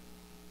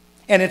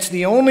 And it's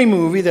the only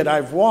movie that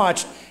I've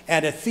watched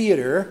at a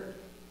theater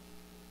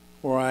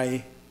where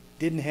I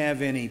didn't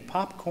have any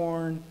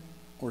popcorn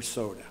or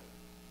soda.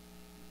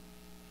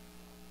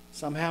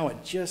 Somehow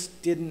it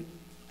just didn't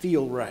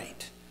feel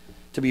right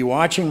to be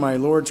watching my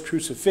Lord's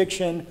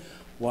crucifixion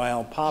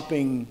while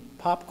popping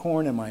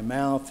popcorn in my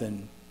mouth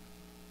and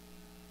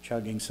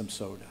chugging some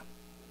soda.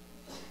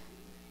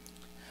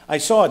 I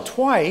saw it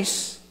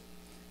twice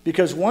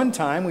because one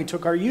time we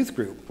took our youth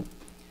group,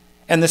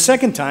 and the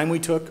second time we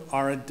took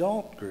our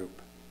adult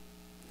group.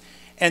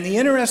 And the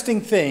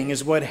interesting thing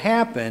is what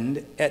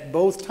happened at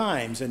both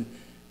times, and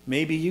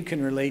maybe you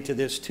can relate to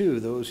this too,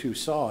 those who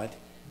saw it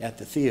at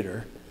the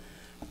theater.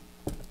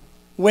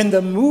 When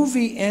the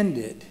movie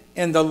ended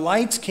and the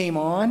lights came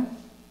on,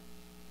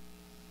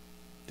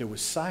 there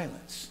was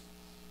silence.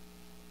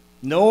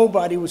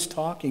 Nobody was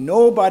talking.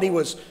 Nobody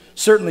was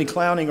certainly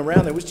clowning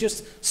around. There was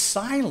just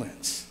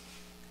silence,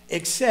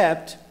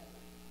 except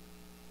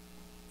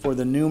for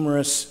the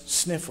numerous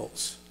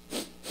sniffles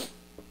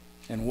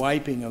and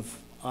wiping of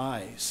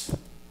eyes.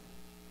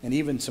 And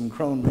even some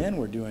grown men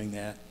were doing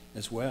that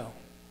as well.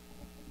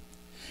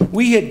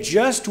 We had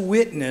just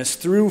witnessed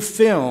through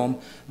film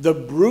the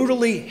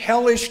brutally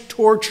hellish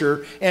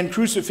torture and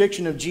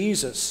crucifixion of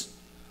Jesus.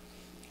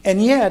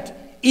 And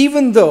yet,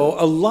 even though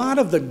a lot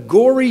of the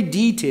gory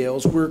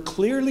details were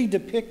clearly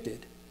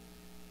depicted,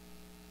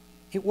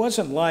 it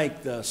wasn't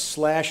like the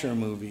slasher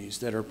movies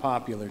that are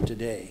popular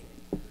today.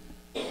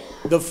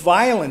 The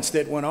violence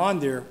that went on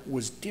there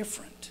was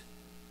different.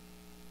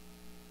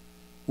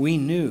 We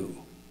knew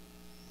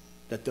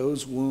that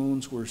those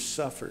wounds were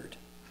suffered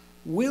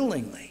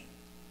willingly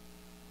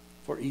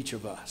for each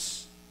of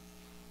us.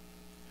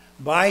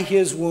 By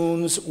his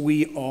wounds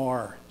we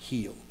are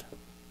healed.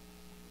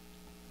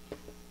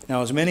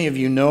 Now, as many of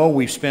you know,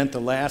 we've spent the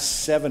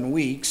last 7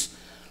 weeks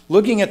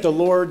looking at the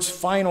Lord's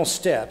final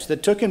steps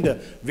that took him to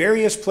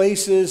various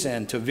places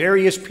and to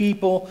various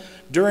people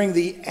during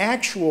the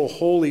actual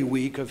Holy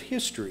Week of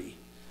history.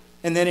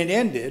 And then it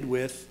ended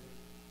with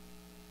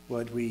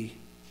what we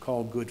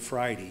call Good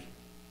Friday,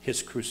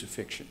 his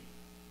crucifixion.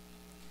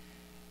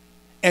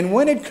 And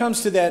when it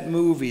comes to that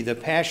movie, The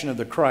Passion of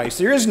the Christ,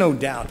 there is no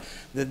doubt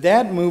that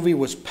that movie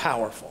was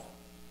powerful.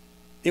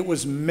 It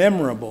was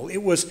memorable.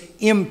 It was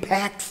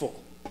impactful.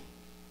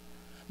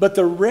 But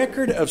the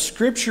record of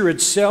Scripture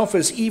itself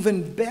is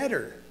even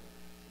better.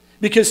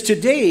 Because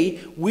today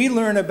we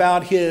learn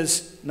about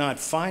his not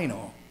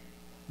final,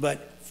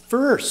 but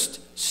first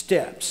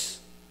steps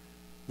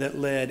that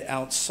led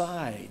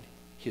outside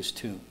his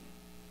tomb.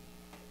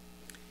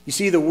 You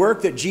see, the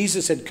work that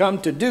Jesus had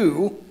come to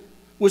do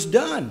was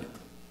done.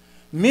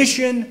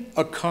 Mission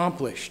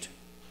accomplished.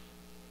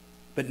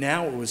 But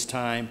now it was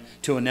time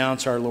to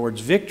announce our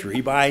Lord's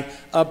victory by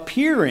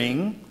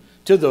appearing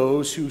to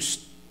those who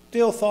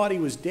still thought he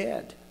was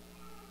dead.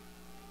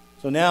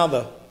 So now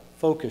the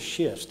focus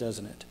shifts,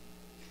 doesn't it?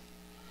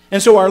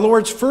 And so our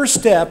Lord's first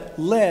step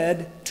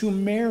led to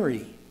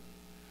Mary.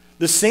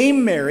 The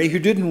same Mary who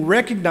didn't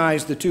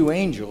recognize the two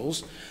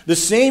angels, the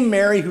same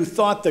Mary who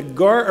thought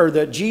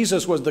that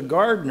Jesus was the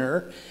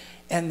gardener,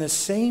 and the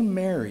same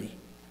Mary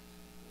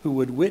who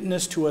would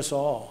witness to us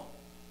all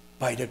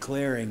by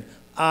declaring,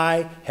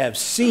 "I have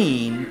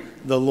seen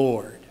the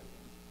Lord."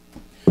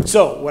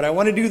 So, what I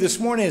want to do this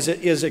morning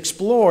is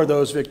explore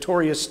those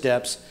victorious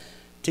steps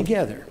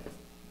together.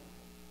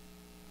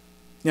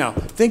 Now,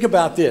 think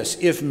about this.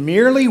 If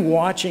merely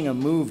watching a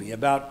movie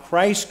about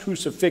Christ's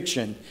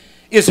crucifixion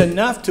is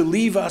enough to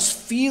leave us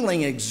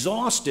feeling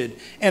exhausted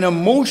and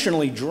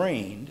emotionally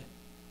drained,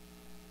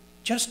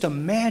 just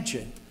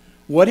imagine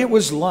what it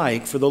was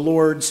like for the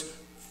Lord's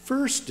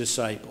first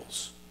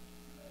disciples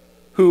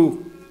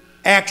who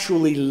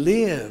actually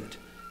lived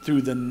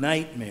through the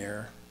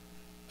nightmare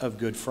of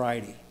Good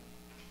Friday.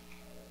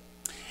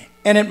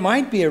 And it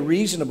might be a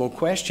reasonable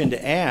question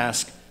to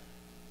ask,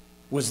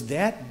 was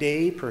that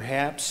day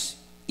perhaps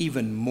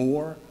even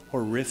more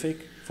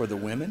horrific for the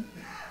women,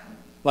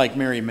 like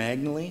Mary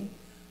Magdalene,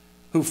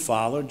 who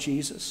followed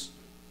Jesus?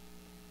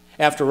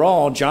 After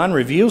all, John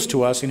reveals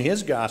to us in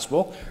his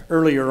gospel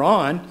earlier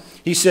on,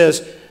 he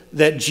says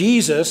that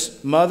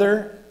Jesus'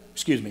 mother,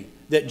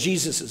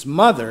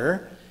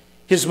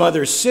 his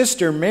mother's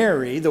sister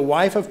Mary, the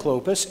wife of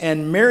Clopas,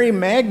 and Mary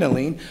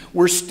Magdalene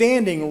were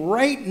standing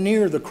right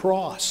near the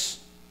cross.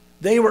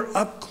 They were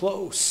up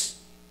close,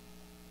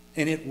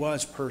 and it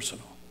was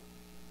personal.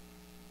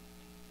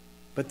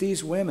 But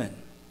these women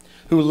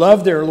who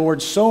loved their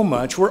Lord so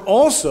much were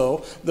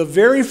also the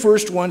very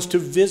first ones to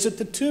visit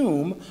the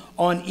tomb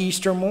on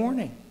Easter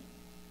morning.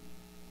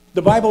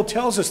 The Bible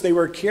tells us they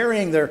were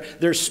carrying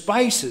their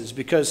spices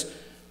because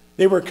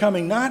they were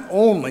coming not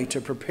only to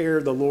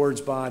prepare the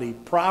Lord's body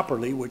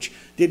properly, which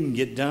didn't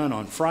get done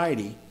on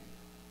Friday,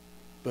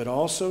 but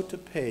also to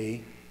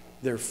pay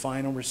their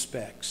final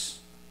respects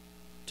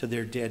to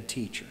their dead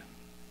teacher.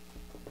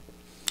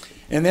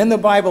 And then the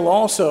Bible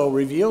also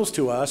reveals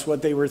to us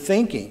what they were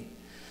thinking.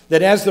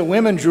 That as the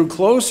women drew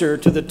closer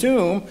to the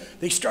tomb,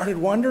 they started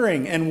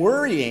wondering and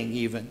worrying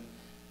even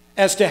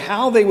as to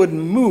how they would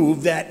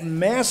move that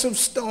massive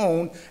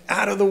stone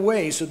out of the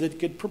way so that it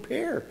could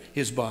prepare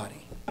his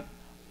body.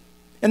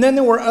 And then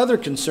there were other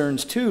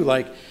concerns too,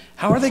 like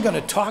how are they going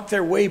to talk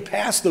their way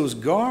past those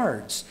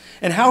guards?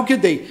 And how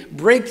could they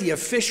break the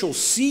official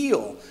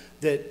seal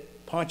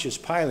that Pontius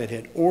Pilate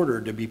had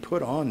ordered to be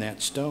put on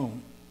that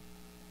stone?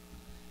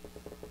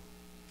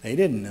 They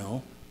didn't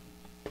know.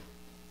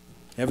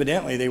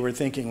 Evidently, they were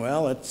thinking,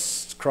 well,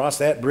 let's cross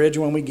that bridge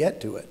when we get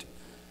to it.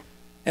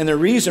 And the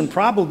reason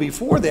probably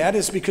for that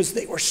is because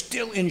they were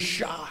still in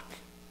shock.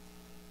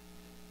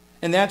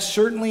 And that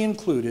certainly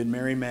included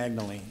Mary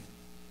Magdalene,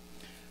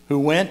 who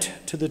went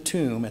to the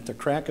tomb at the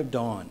crack of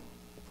dawn.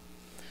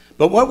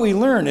 But what we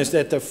learn is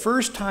that the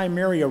first time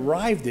Mary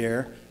arrived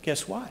there,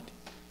 guess what?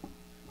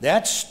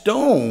 That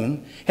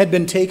stone had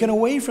been taken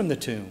away from the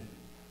tomb.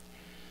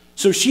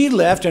 So she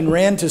left and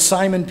ran to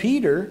Simon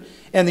Peter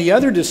and the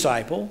other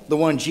disciple, the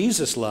one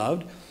Jesus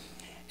loved,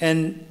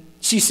 and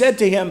she said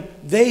to him,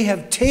 "They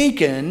have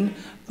taken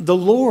the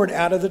Lord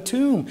out of the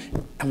tomb,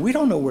 and we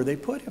don't know where they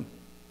put him."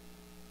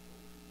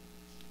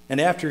 And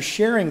after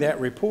sharing that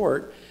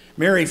report,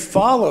 Mary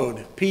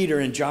followed Peter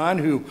and John,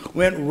 who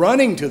went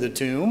running to the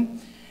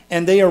tomb,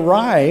 and they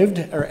arrived,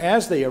 or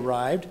as they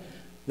arrived,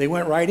 they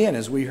went right in,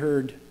 as we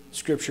heard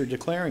Scripture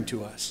declaring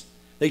to us.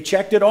 They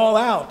checked it all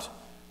out.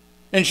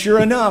 And sure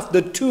enough,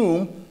 the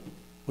tomb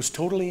was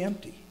totally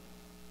empty.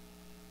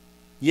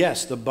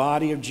 Yes, the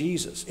body of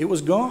Jesus. It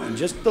was gone,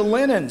 just the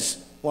linens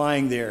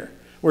lying there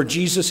where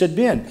Jesus had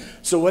been.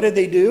 So what did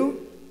they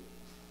do?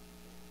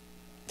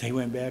 They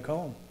went back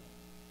home.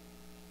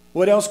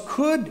 What else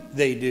could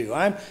they do?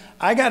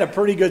 I got a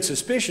pretty good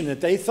suspicion that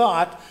they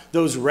thought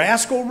those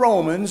rascal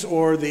Romans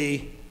or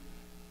the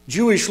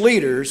Jewish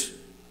leaders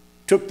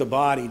took the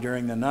body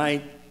during the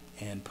night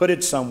and put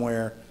it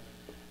somewhere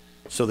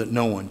so that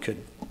no one could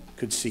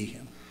see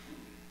him.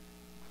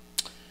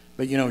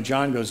 But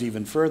John goes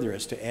even further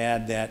as to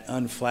add that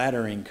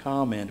unflattering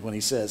comment when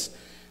he says,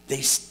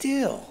 they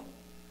still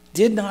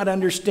did not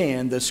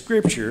understand the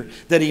scripture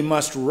that he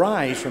must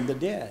rise from the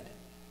dead.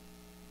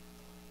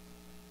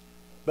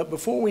 But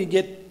before we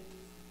get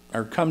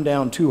or come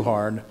down too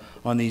hard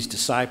on these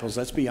disciples,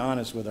 let's be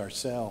honest with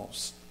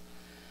ourselves.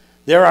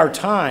 There are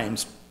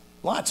times,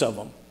 lots of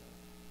them,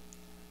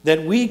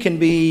 that we can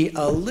be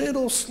a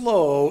little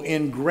slow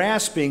in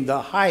grasping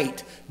the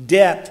height,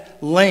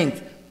 depth,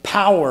 length,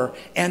 power,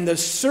 and the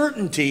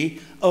certainty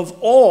of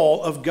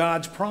all of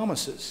God's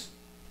promises.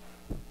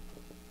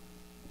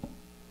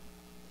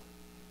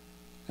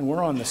 And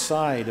we're on the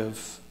side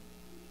of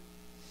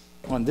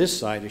On this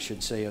side, I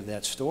should say, of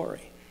that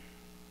story.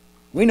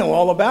 We know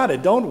all about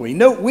it, don't we?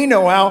 We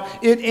know how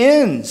it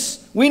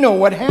ends. We know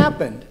what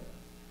happened.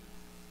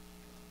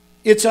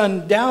 It's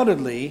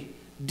undoubtedly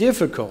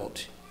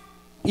difficult,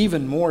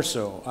 even more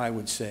so, I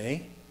would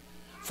say,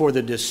 for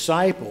the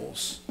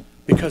disciples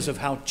because of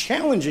how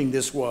challenging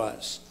this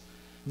was.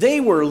 They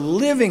were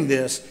living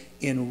this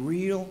in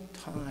real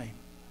time.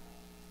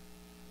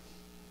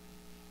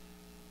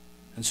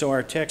 And so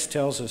our text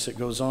tells us, it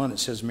goes on, it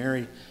says,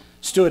 Mary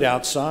stood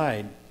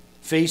outside,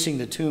 facing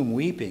the tomb,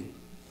 weeping.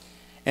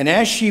 And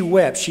as she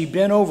wept, she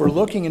bent over,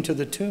 looking into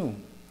the tomb.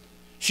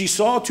 She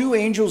saw two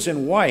angels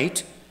in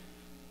white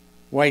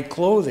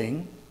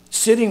clothing,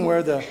 sitting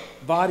where the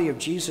body of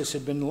Jesus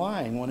had been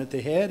lying, one at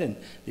the head and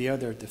the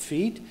other at the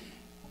feet.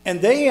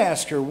 And they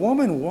asked her,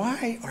 "Woman,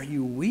 why are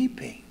you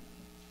weeping?"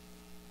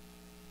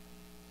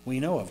 We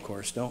know, of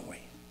course, don't we?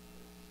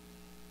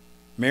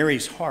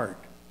 Mary's heart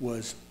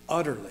was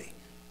utterly,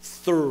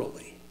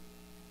 thoroughly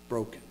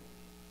broken.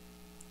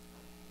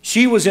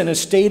 She was in a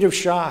state of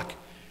shock.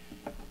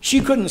 She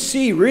couldn't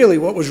see really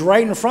what was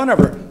right in front of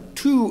her.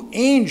 Two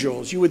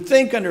angels. You would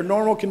think under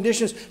normal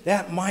conditions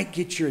that might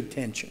get your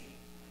attention.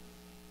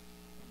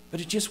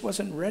 But it just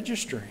wasn't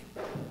registering.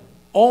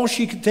 All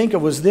she could think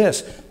of was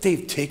this: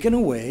 they've taken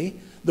away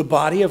the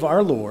body of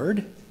our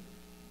Lord,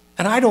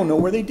 and I don't know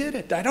where they did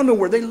it. I don't know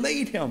where they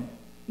laid him.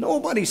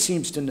 Nobody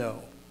seems to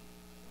know.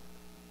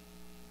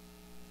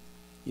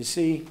 You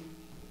see,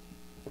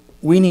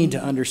 we need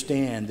to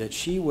understand that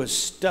she was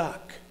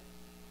stuck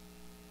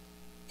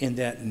in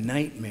that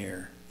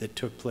nightmare that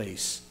took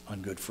place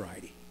on Good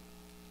Friday.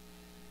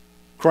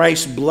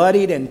 Christ's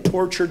bloodied and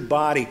tortured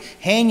body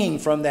hanging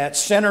from that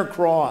center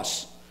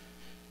cross.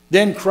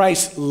 Then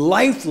Christ's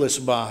lifeless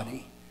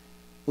body,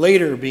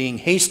 later being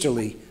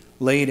hastily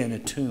laid in a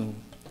tomb.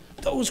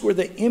 Those were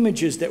the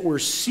images that were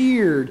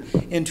seared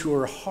into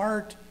her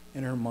heart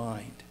and her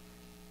mind.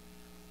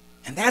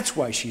 And that's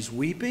why she's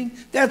weeping.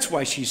 That's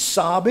why she's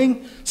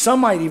sobbing. Some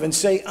might even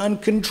say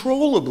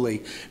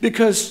uncontrollably,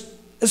 because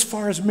as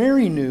far as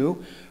Mary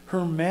knew,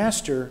 her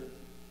master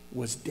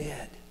was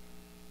dead.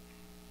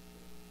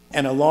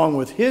 And along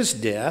with his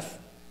death,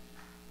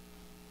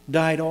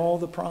 died all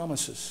the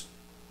promises,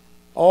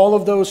 all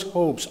of those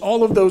hopes,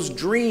 all of those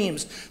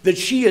dreams that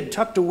she had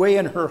tucked away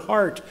in her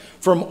heart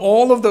from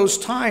all of those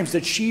times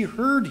that she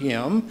heard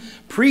him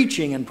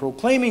preaching and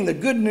proclaiming the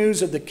good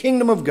news of the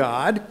kingdom of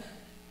God.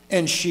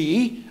 And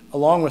she,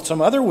 along with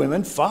some other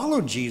women,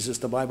 followed Jesus,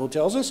 the Bible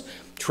tells us,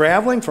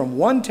 traveling from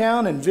one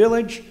town and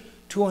village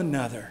to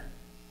another.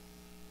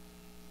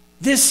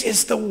 This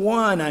is the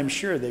one, I'm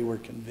sure they were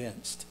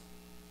convinced.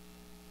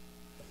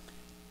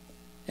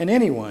 And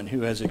anyone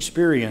who has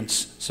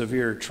experienced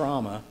severe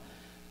trauma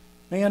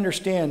may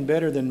understand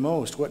better than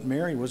most what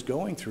Mary was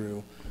going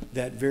through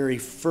that very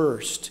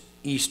first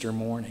Easter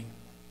morning.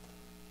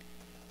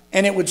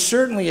 And it would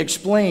certainly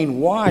explain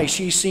why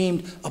she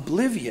seemed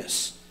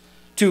oblivious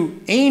to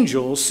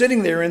angels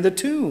sitting there in the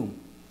tomb.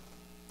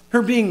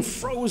 Her being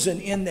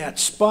frozen in that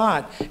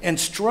spot and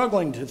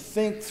struggling to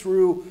think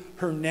through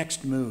her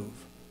next move.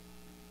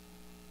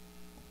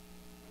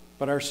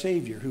 But our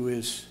Savior, who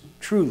is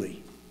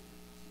truly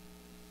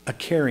a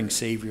caring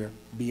Savior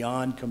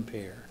beyond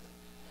compare,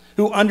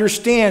 who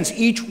understands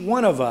each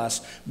one of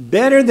us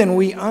better than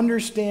we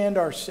understand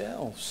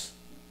ourselves.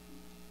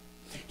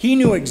 He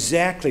knew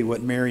exactly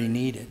what Mary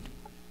needed.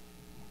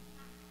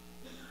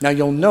 Now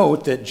you'll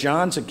note that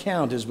John's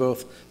account is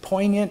both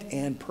poignant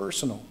and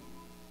personal.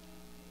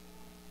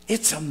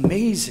 It's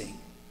amazing,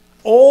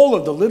 all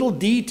of the little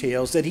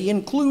details that he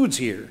includes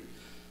here.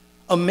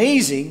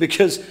 Amazing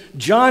because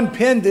John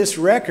penned this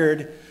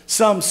record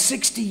some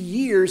 60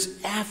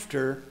 years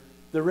after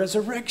the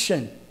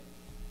resurrection.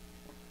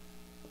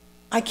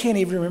 I can't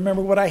even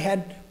remember what I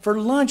had for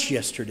lunch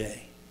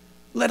yesterday,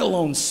 let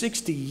alone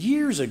 60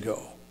 years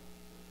ago.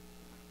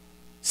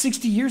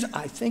 60 years,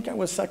 I think I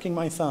was sucking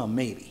my thumb,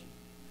 maybe.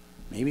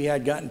 Maybe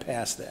I'd gotten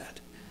past that.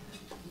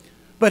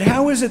 But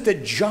how is it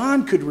that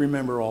John could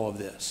remember all of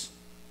this?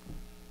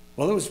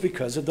 Well, it was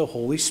because of the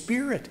Holy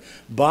Spirit.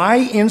 By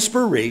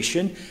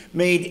inspiration,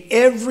 made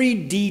every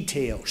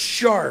detail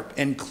sharp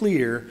and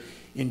clear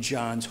in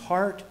John's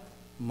heart,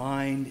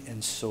 mind,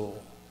 and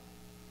soul.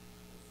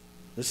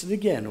 Listen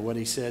again to what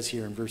he says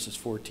here in verses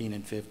 14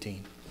 and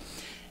 15.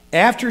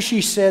 After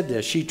she said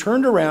this, she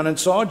turned around and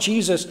saw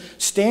Jesus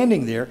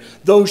standing there,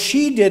 though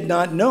she did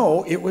not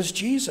know it was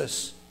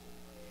Jesus.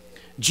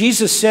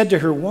 Jesus said to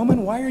her,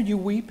 "Woman, why are you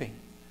weeping?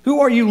 Who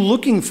are you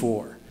looking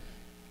for?"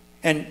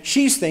 And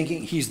she's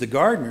thinking he's the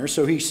gardener,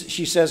 so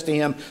she says to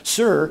him,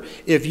 "Sir,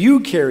 if you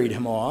carried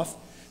him off,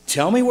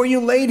 tell me where you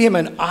laid him,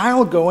 and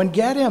I'll go and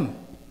get him."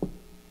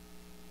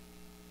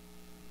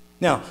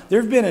 Now,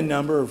 there have been a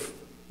number of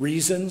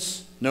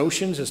reasons,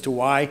 notions as to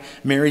why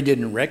Mary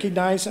didn't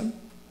recognize him.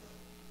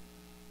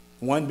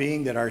 One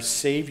being that our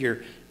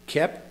Savior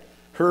kept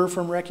her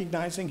from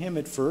recognizing him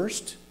at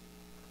first.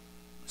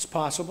 It's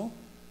possible.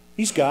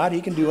 He's God.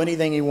 He can do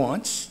anything he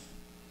wants.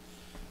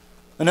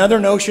 Another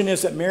notion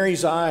is that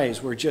Mary's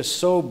eyes were just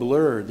so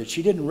blurred that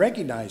she didn't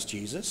recognize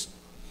Jesus.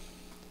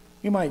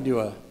 You might do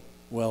a,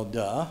 well,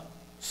 duh,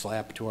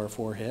 slap to our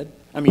forehead.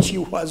 I mean, she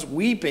was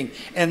weeping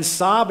and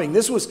sobbing.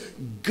 This was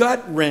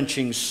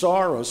gut-wrenching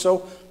sorrow.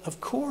 So, of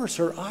course,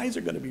 her eyes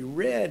are going to be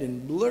red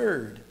and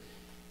blurred.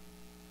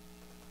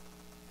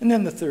 And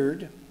then the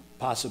third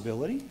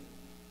possibility,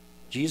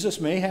 Jesus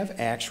may have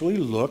actually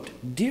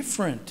looked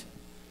different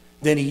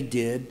than he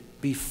did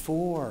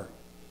before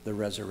the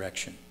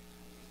resurrection.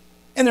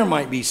 And there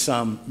might be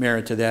some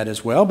merit to that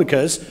as well,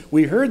 because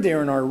we heard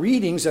there in our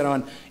readings that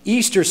on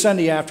Easter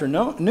Sunday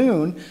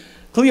afternoon,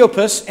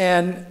 Cleopas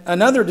and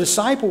another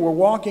disciple were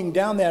walking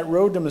down that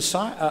road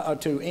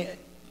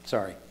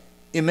to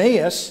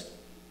Emmaus,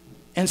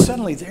 and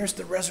suddenly there's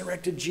the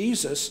resurrected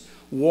Jesus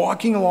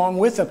walking along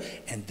with them,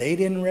 and they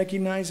didn't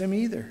recognize him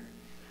either.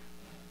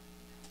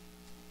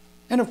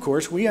 And of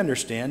course, we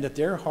understand that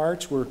their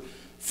hearts were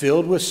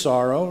filled with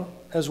sorrow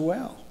as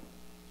well.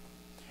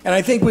 And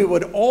I think we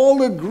would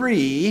all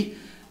agree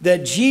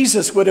that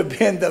Jesus would have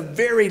been the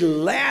very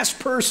last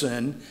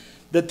person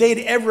that they'd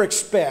ever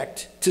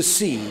expect to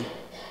see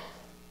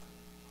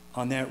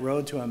on that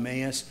road to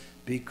Emmaus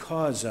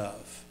because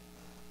of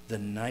the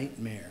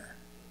nightmare.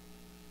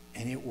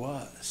 And it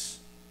was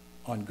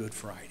on Good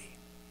Friday.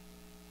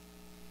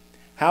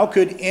 How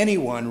could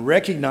anyone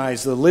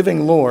recognize the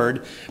living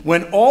Lord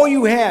when all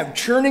you have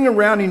churning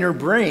around in your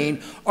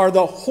brain are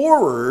the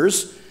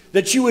horrors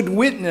that you would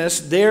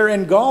witness there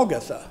in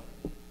Golgotha?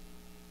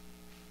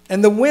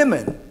 And the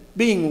women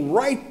being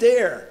right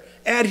there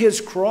at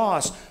his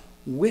cross,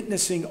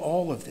 witnessing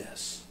all of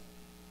this.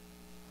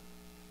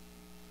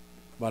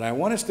 But I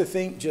want us to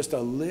think just a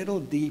little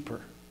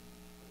deeper.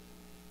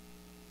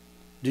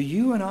 Do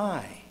you and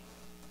I,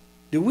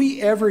 do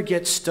we ever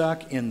get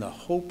stuck in the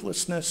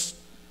hopelessness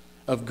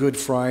of Good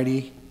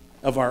Friday,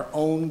 of our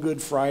own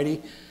Good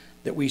Friday,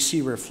 that we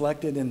see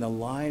reflected in the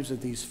lives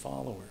of these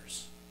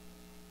followers?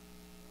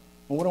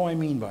 Well, what do I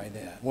mean by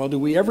that? Well, do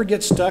we ever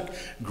get stuck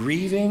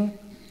grieving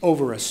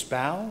over a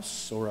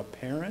spouse or a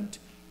parent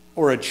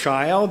or a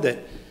child that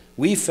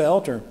we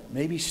felt, or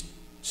maybe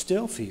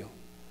still feel,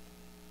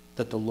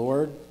 that the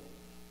Lord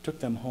took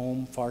them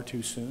home far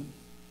too soon?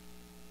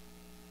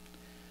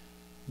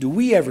 Do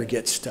we ever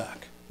get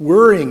stuck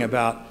worrying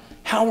about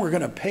how we're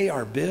going to pay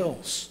our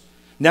bills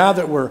now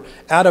that we're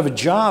out of a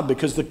job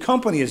because the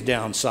company is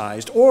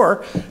downsized,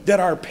 or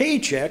that our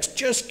paychecks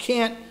just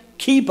can't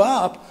keep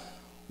up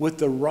with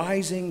the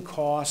rising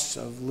costs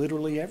of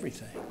literally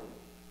everything?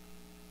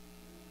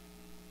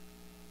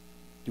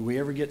 Do we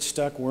ever get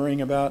stuck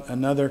worrying about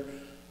another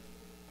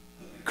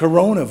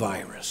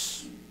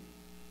coronavirus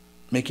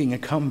making a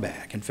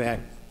comeback? In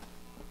fact,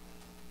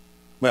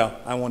 well,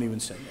 I won't even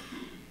say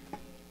it.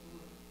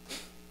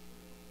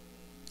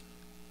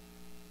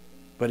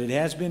 But it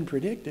has been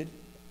predicted.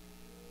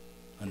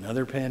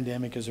 Another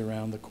pandemic is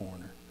around the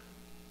corner.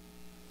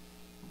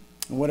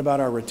 And what about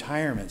our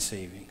retirement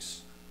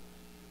savings?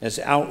 As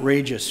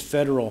outrageous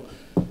federal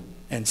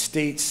and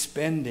state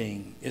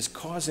spending is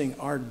causing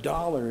our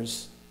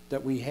dollars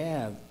that we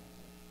have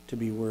to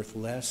be worth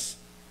less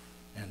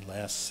and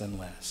less and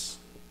less.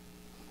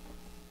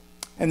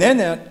 And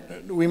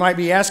then we might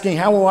be asking,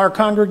 how will our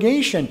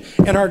congregation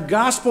and our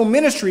gospel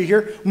ministry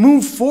here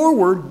move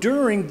forward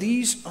during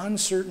these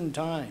uncertain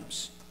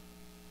times?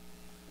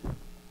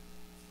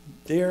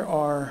 There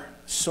are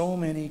so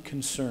many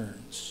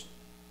concerns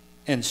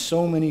and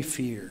so many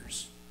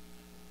fears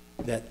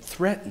that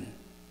threaten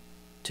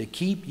to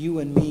keep you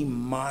and me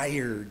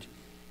mired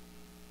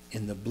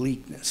in the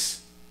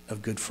bleakness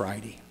of Good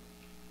Friday.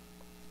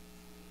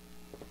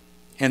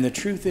 And the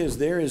truth is,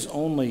 there is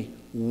only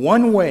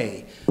one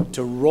way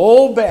to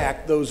roll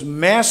back those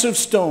massive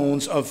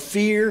stones of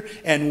fear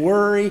and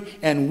worry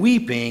and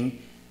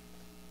weeping.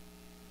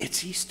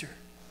 It's Easter.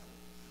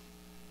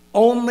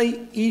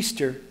 Only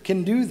Easter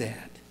can do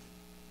that.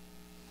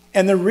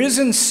 And the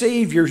risen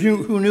Savior,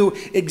 who knew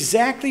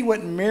exactly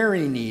what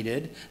Mary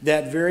needed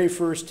that very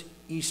first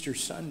Easter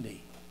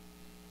Sunday,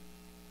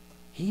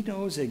 he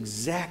knows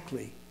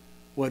exactly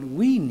what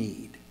we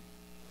need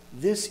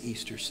this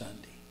Easter Sunday.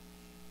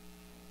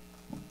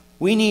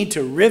 We need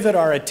to rivet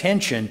our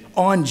attention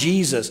on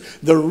Jesus,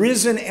 the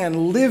risen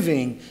and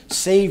living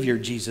Savior,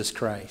 Jesus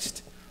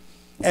Christ.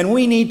 And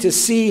we need to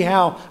see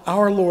how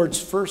our Lord's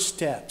first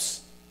steps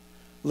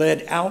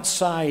led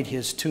outside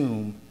his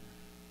tomb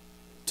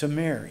to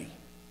Mary,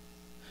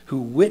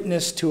 who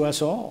witnessed to us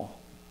all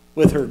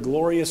with her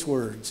glorious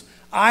words,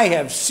 "I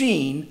have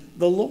seen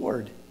the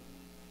Lord."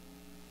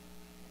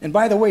 And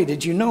by the way,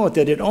 did you know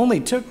that it only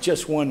took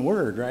just one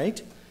word,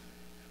 right?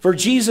 For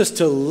Jesus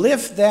to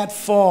lift that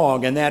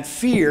fog and that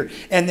fear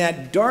and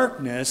that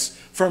darkness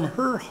from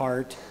her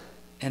heart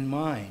and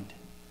mind.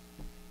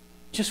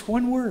 Just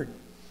one word.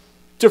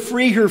 To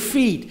free her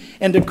feet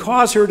and to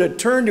cause her to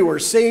turn to her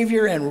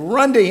Savior and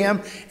run to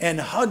him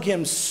and hug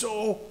him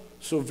so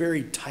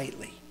very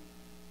tightly.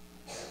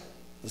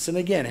 Listen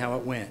again how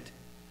it went.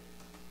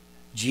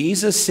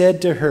 Jesus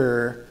said to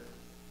her,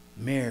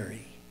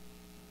 "Mary."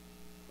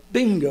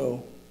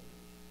 Bingo.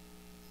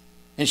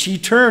 And she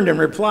turned and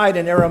replied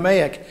in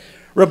Aramaic,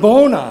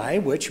 "Rabboni,"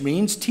 which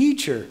means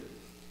teacher.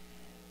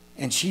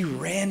 And she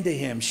ran to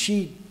him.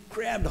 She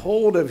grabbed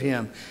hold of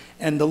him.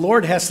 And the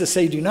Lord has to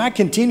say, do not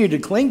continue to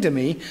cling to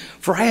me,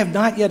 for I have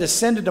not yet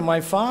ascended to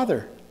my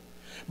Father.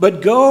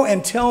 But go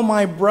and tell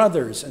my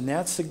brothers, and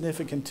that's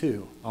significant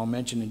too. I'll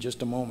mention in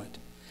just a moment.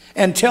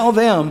 And tell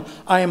them,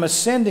 I am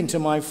ascending to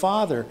my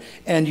Father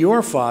and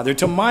your Father,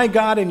 to my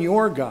God and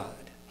your God.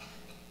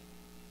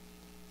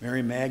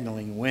 Mary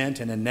Magdalene went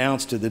and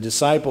announced to the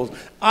disciples,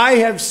 I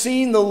have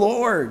seen the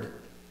Lord.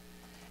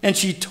 And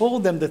she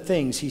told them the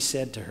things he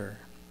said to her.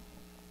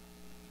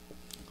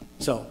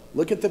 So,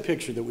 look at the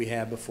picture that we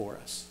have before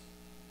us.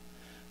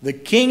 The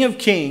King of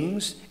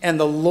Kings and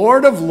the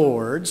Lord of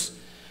Lords,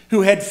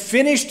 who had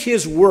finished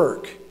his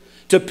work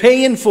to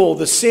pay in full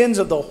the sins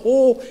of the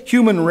whole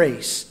human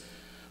race,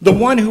 the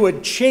one who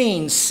had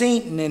chained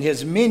Satan and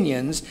his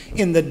minions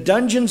in the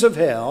dungeons of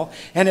hell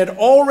and had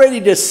already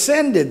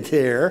descended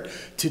there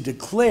to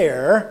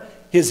declare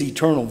his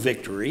eternal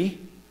victory,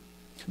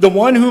 the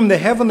one whom the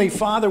heavenly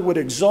Father would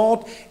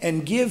exalt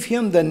and give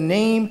him the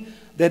name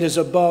that is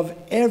above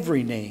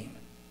every name,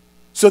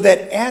 so that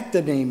at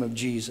the name of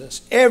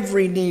Jesus,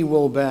 every knee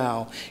will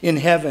bow in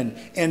heaven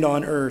and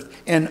on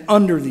earth and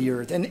under the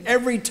earth, and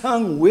every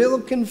tongue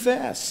will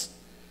confess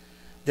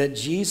that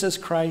Jesus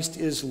Christ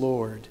is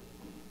Lord,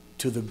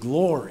 to the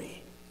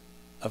glory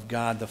of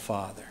God the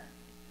Father.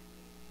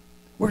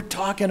 We're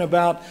talking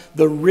about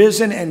the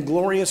risen and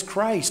glorious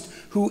Christ,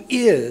 who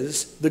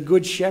is the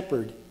Good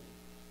Shepherd.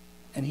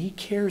 And he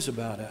cares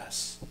about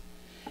us.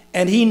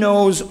 And he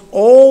knows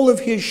all of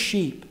his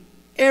sheep,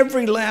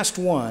 every last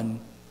one,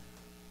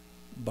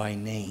 by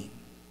name.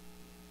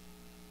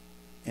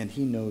 And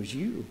he knows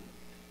you.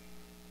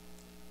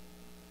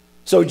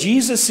 So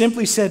Jesus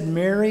simply said,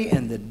 Mary,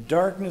 and the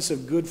darkness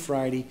of Good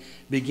Friday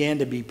began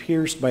to be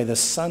pierced by the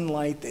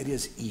sunlight that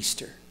is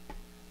Easter.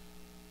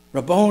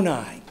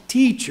 Rabboni,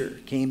 teacher,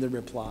 came the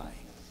reply.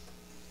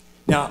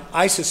 Now,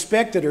 I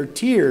suspect that her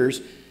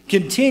tears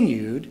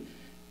continued,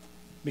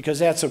 because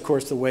that's, of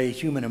course, the way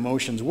human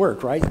emotions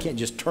work, right? You can't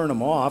just turn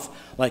them off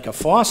like a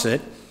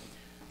faucet.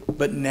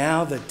 But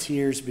now the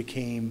tears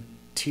became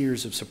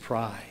tears of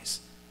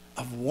surprise,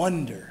 of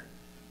wonder,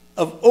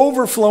 of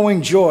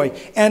overflowing joy,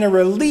 and a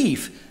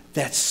relief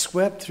that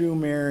swept through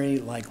Mary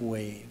like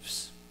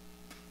waves.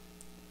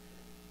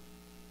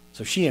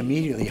 So she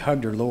immediately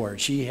hugged her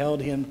Lord. She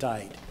held him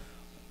tight.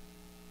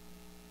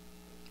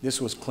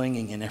 This was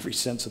clinging in every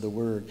sense of the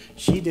word.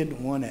 She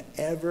didn't want to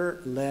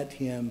ever let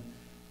him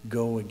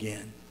go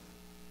again.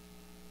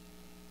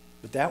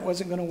 But that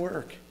wasn't going to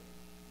work,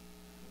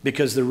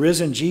 because the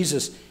risen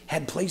Jesus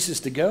had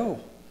places to go,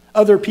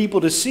 other people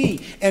to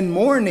see, and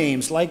more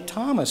names like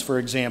Thomas, for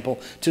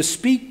example, to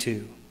speak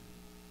to.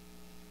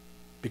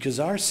 Because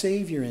our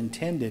Savior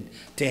intended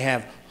to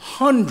have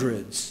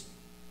hundreds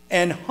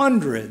and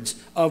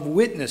hundreds of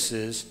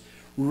witnesses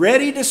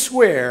ready to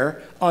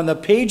swear on the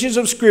pages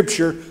of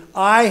Scripture,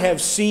 I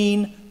have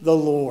seen the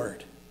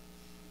Lord.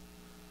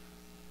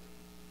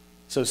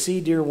 So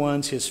see, dear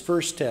ones, his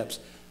first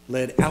steps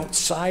led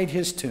outside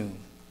his tomb.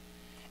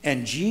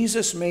 And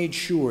Jesus made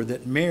sure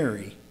that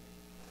Mary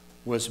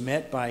was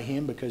met by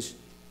him because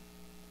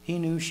he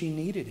knew she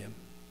needed him.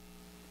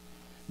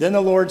 Then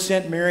the Lord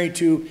sent Mary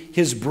to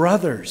his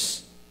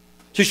brothers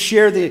to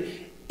share the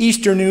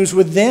Easter news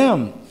with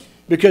them,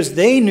 because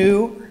he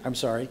knew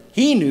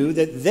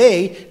that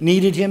they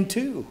needed him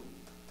too.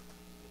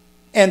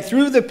 And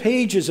through the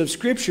pages of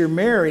Scripture,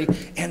 Mary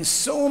and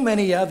so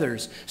many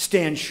others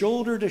stand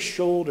shoulder to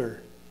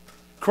shoulder,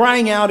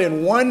 crying out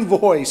in one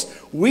voice,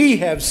 we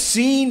have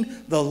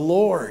seen the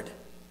Lord.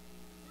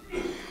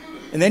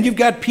 And then you've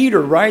got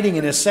Peter writing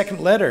in his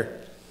second letter,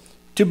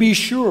 to be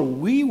sure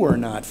we were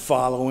not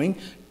following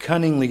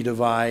cunningly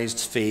devised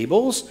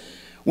fables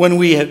when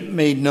we had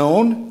made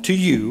known to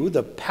you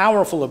the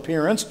powerful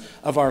appearance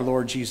of our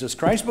Lord Jesus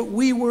Christ, but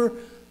we were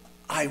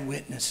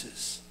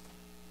eyewitnesses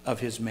of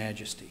his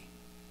majesty.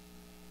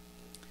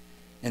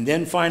 And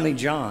then finally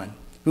John,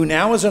 who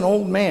now is an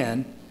old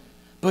man,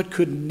 but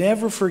could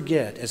never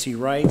forget, as he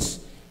writes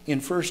in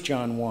 1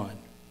 John 1,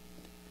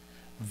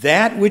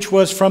 that which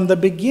was from the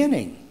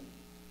beginning,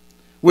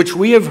 which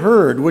we have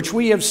heard, which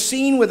we have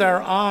seen with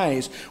our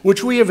eyes,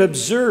 which we have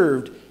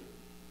observed,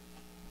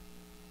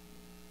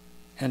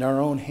 and our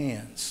own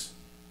hands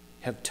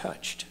have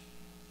touched,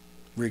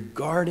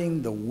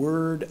 regarding the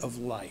word of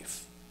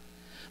life.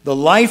 The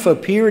life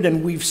appeared,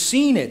 and we've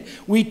seen it.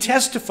 We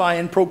testify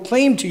and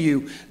proclaim to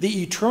you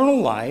the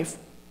eternal life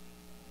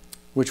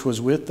which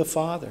was with the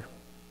Father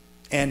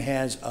and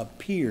has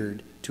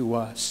appeared to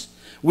us.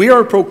 We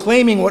are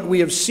proclaiming what we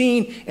have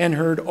seen and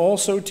heard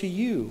also to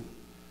you,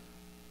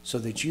 so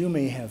that you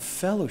may have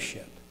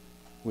fellowship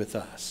with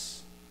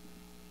us.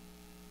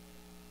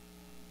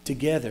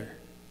 Together,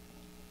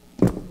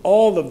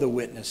 all of the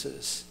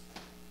witnesses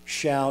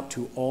shout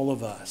to all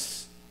of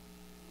us,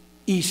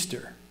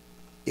 Easter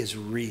is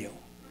real.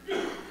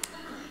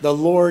 The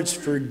Lord's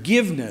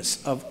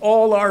forgiveness of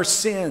all our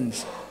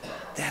sins,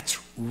 that's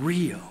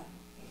real.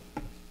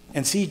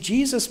 And see,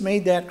 Jesus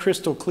made that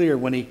crystal clear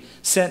when he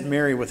sent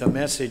Mary with a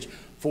message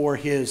for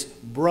his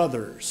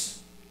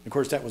brothers. Of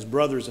course, that was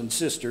brothers and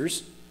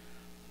sisters.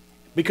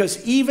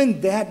 Because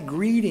even that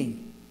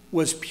greeting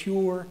was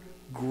pure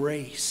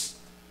grace.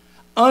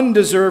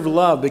 Undeserved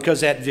love,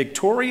 because that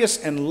victorious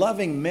and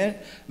loving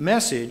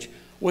message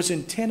was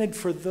intended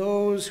for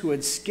those who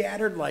had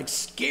scattered like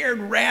scared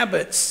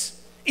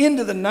rabbits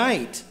into the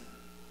night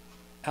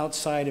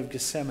outside of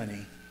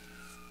Gethsemane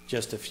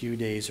just a few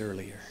days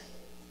earlier.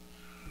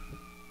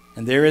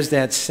 And there is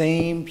that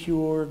same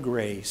pure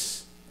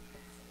grace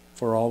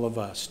for all of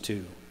us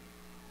too.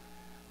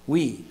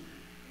 We,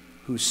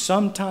 who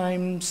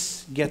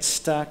sometimes get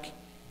stuck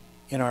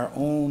in our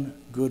own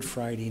Good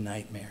Friday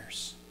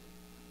nightmares.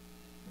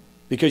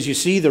 Because you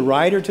see, the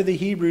writer to the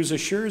Hebrews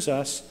assures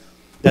us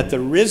that the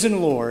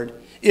risen Lord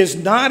is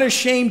not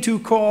ashamed to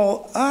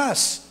call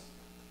us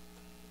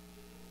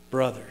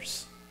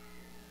brothers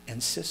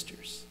and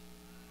sisters.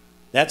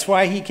 That's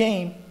why he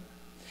came.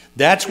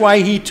 That's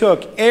why he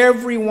took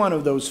every one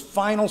of those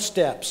final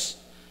steps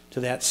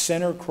to that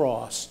center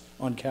cross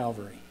on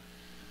Calvary.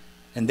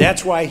 And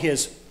that's why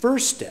his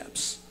first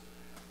steps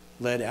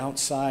led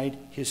outside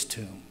his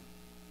tomb.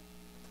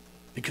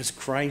 Because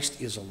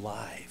Christ is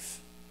alive.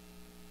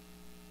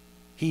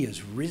 He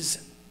is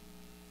risen.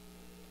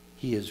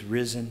 He is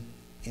risen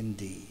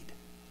indeed.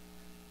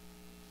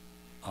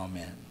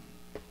 Amen.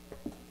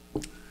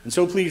 And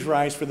so please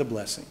rise for the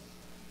blessing.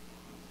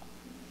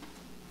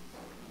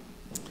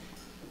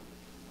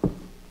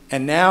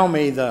 And now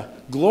may the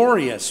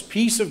glorious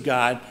peace of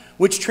God,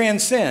 which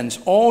transcends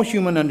all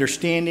human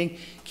understanding,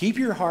 keep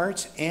your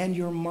hearts and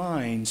your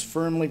minds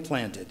firmly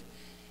planted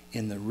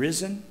in the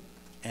risen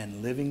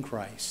and living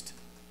Christ.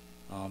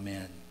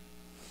 Amen.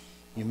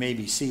 You may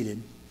be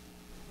seated.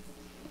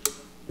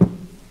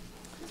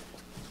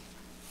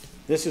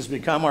 This has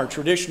become our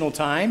traditional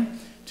time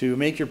to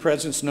make your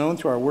presence known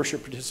through our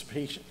worship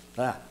participation.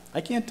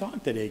 I can't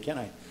talk today, can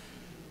I?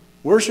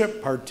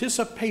 Worship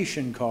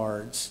participation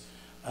cards.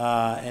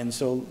 And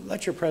so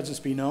let your presence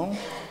be known.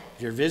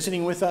 If you're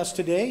visiting with us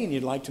today and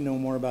you'd like to know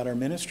more about our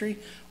ministry,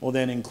 well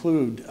then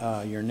include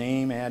your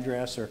name,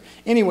 address, or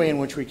any way in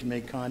which we can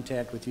make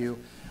contact with you.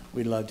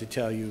 We'd love to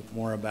tell you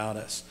more about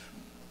us.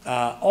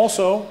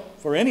 Also,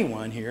 for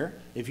anyone here,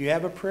 if you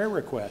have a prayer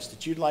request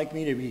that you'd like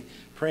me to be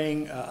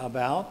praying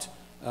about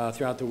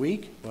throughout the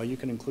week, well, you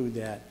can include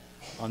that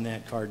on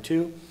that card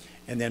too,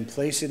 and then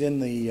place it in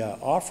the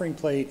offering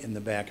plate in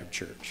the back of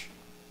church.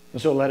 And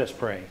so let us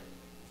pray.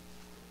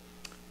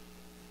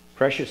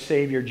 Precious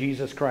Savior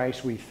Jesus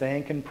Christ, we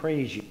thank and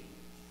praise you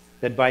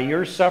that by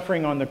your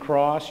suffering on the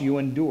cross you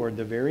endured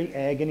the very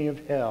agony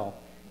of hell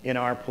in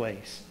our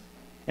place,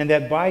 and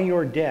that by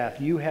your death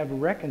you have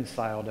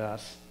reconciled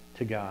us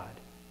to God.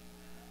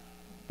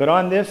 But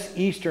on this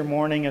Easter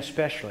morning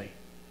especially,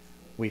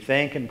 we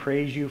thank and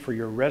praise you for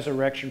your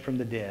resurrection from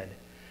the dead,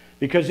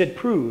 because it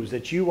proves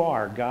that you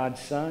are God's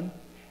Son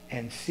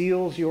and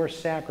seals your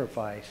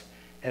sacrifice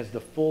as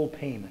the full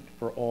payment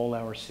for all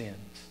our sins.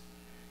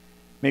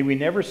 May we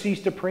never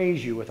cease to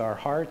praise you with our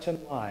hearts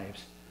and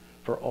lives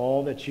for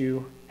all that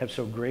you have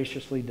so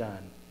graciously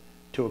done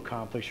to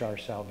accomplish our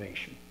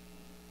salvation.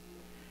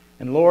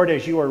 And Lord,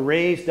 as you are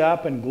raised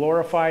up and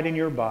glorified in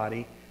your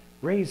body,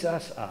 raise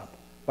us up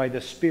by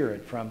the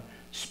Spirit from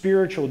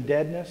spiritual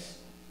deadness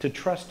to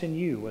trust in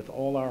you with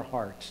all our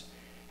hearts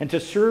and to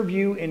serve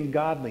you in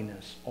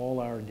godliness all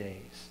our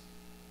days.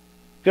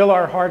 Fill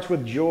our hearts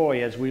with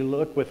joy as we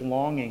look with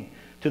longing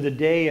to the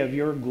day of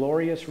your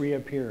glorious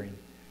reappearing,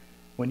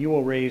 when you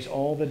will raise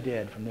all the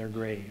dead from their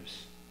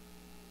graves.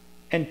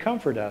 And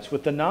comfort us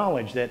with the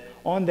knowledge that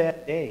on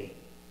that day,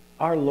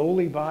 our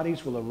lowly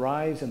bodies will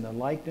arise in the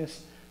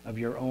likeness of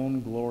your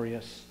own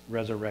glorious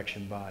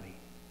resurrection body.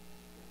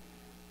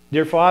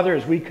 Dear Father,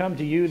 as we come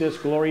to you this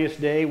glorious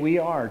day, we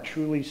are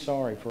truly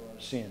sorry for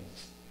our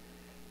sins.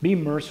 Be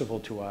merciful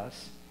to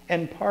us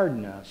and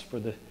pardon us for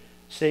the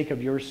sake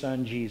of your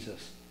Son,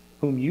 Jesus,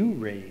 whom you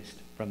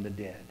raised from the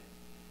dead.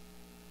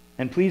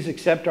 And please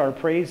accept our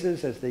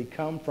praises as they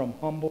come from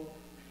humble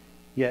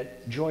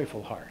yet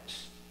joyful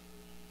hearts.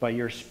 By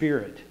your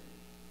Spirit,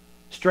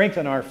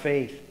 strengthen our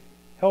faith,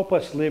 help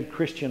us live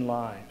Christian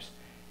lives,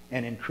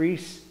 and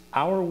increase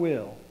our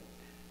will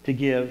to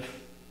give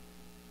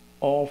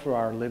all for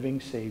our living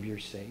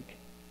Savior's sake,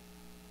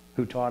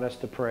 who taught us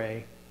to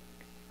pray,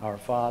 Our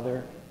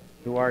Father,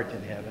 who art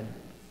in heaven,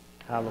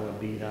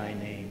 hallowed be thy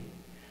name.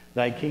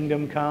 Thy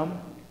kingdom come,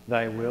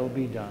 thy will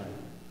be done,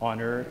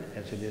 on earth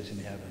as it is in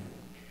heaven.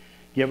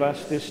 Give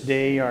us this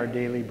day our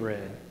daily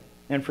bread,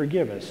 and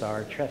forgive us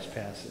our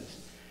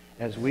trespasses,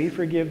 as we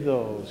forgive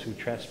those who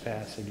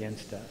trespass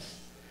against us.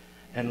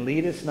 And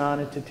lead us not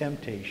into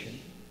temptation,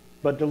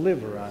 but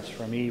deliver us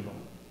from evil.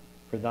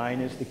 For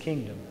thine is the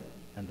kingdom,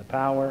 and the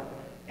power,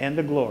 and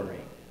the glory,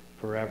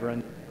 forever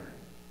and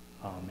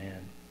ever.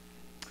 Amen.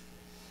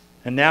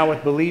 And now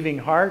with believing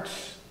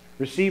hearts,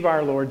 receive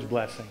our Lord's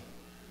blessing.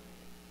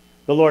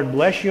 The Lord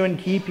bless you and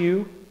keep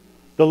you.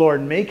 The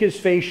Lord make his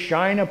face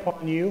shine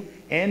upon you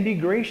and be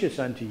gracious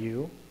unto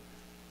you.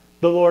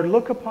 The Lord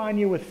look upon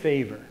you with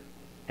favor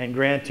and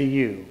grant to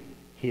you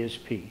his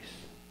peace.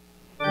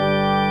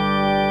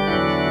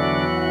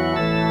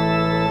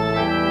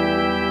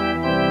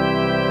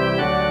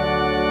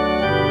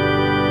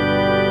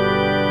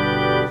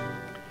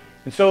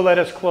 And so let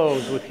us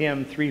close with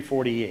hymn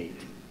 348.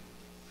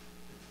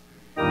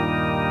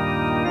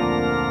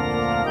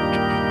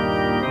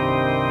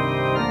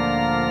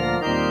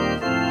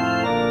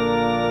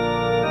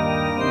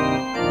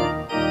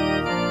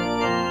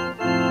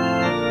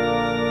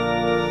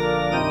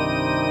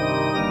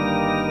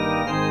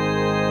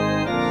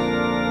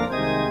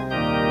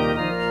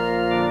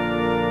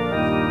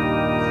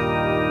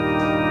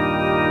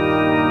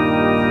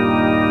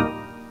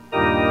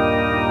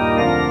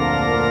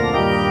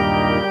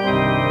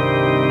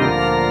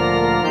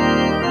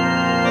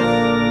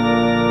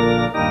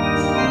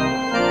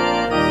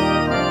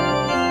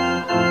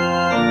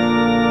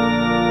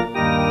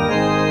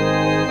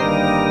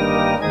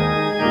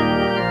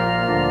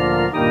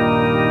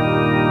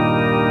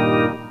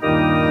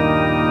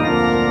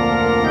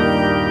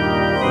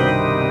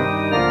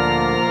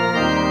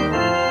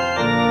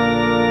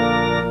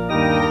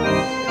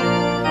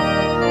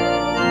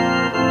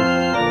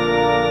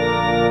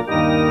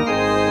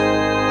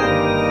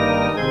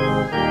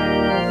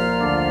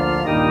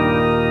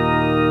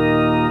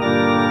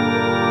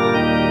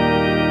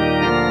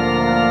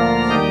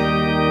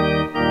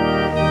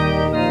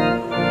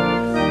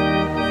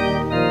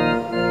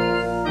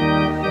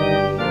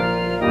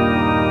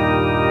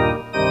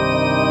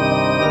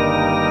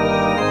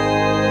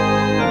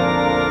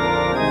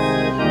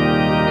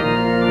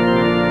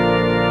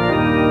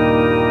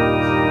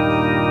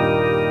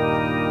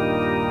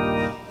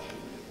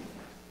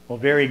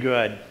 Very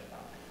good.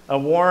 A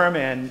warm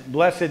and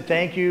blessed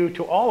thank you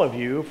to all of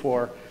you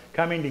for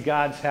coming to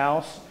God's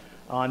house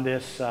on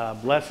this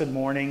blessed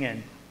morning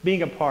and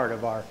being a part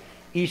of our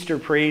Easter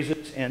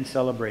praises and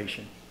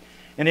celebration.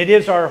 And it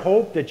is our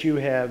hope that you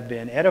have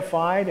been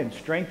edified and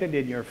strengthened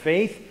in your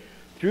faith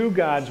through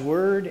God's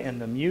word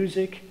and the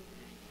music,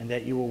 and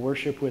that you will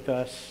worship with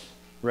us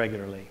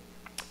regularly.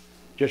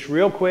 Just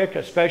real quick,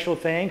 a special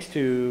thanks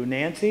to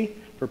Nancy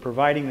for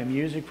providing the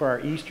music for our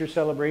Easter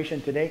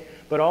celebration today,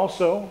 but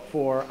also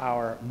for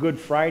our Good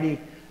Friday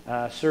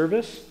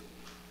service.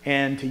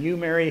 And to you,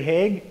 Mary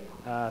Haig,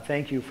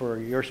 thank you for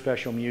your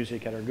special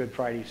music at our Good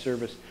Friday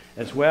service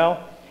as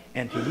well.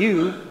 And to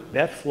you,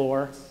 Beth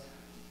Floor,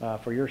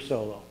 for your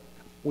solo.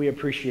 We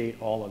appreciate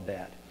all of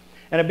that.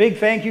 And a big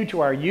thank you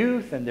to our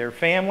youth and their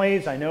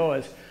families. I know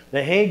as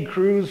the Haig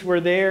crews were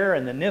there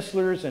and the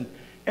Nisslers and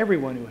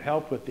everyone who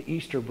helped with the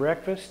Easter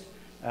breakfast,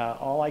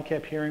 all I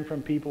kept hearing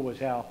from people was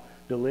how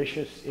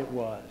delicious it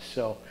was.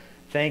 So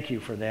thank you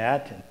for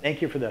that. And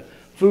thank you for the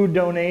food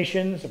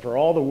donations, for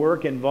all the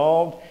work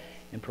involved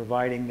in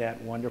providing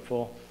that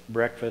wonderful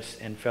breakfast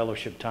and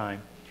fellowship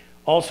time.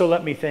 Also,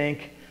 let me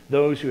thank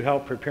those who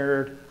helped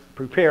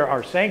prepare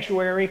our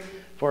sanctuary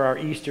for our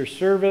Easter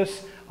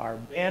service, our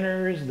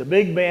banners, the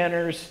big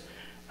banners.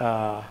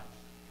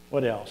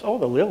 What else? Oh,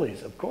 the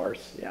lilies, of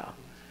course. Yeah.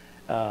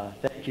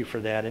 Thank you for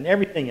that and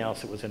everything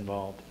else that was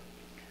involved.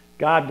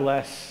 God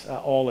bless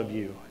all of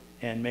you,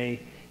 and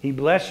may He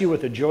bless you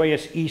with a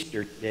joyous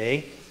Easter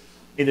today.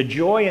 May the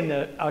joy and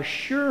the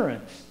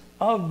assurance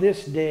of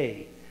this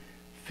day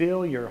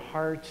fill your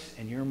hearts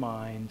and your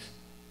minds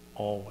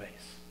always.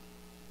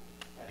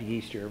 Happy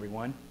Easter,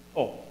 everyone.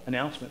 Oh,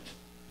 announcements.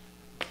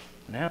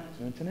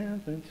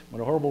 Announcements. What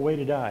a horrible way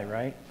to die,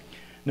 right?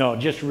 No,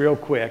 just real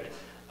quick.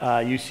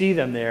 You see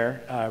them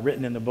there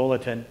written in the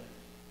bulletin.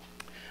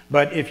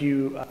 But if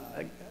you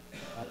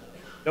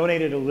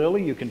donated a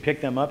lily, you can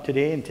pick them up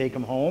today and take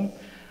them home.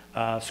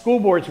 School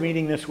board's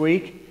meeting this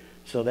week,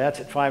 so that's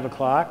at 5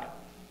 o'clock.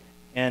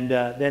 And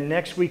then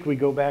next week we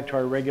go back to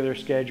our regular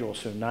schedule,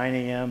 so 9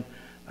 a.m.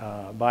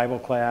 Bible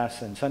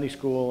class and Sunday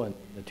school and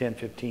the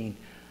 10:15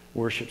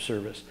 worship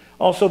service.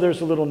 Also,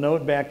 there's a little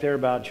note back there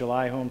about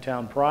July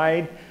Hometown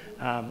Pride.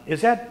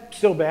 Is that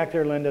still back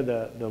there, Linda,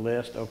 the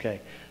list?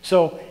 Okay.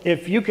 So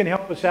if you can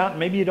help us out, and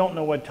maybe you don't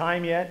know what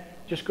time yet,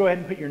 just go ahead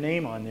and put your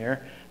name on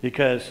there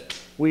because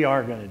we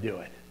are going to do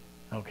it,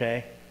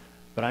 okay?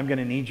 But I'm going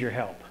to need your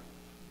help.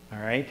 All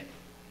right?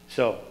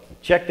 So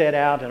check that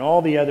out and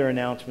all the other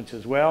announcements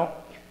as well.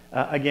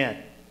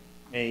 Again,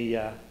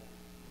 may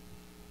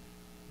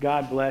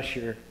God bless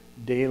your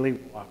daily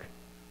walk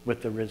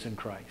with the risen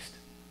Christ.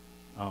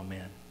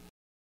 Amen.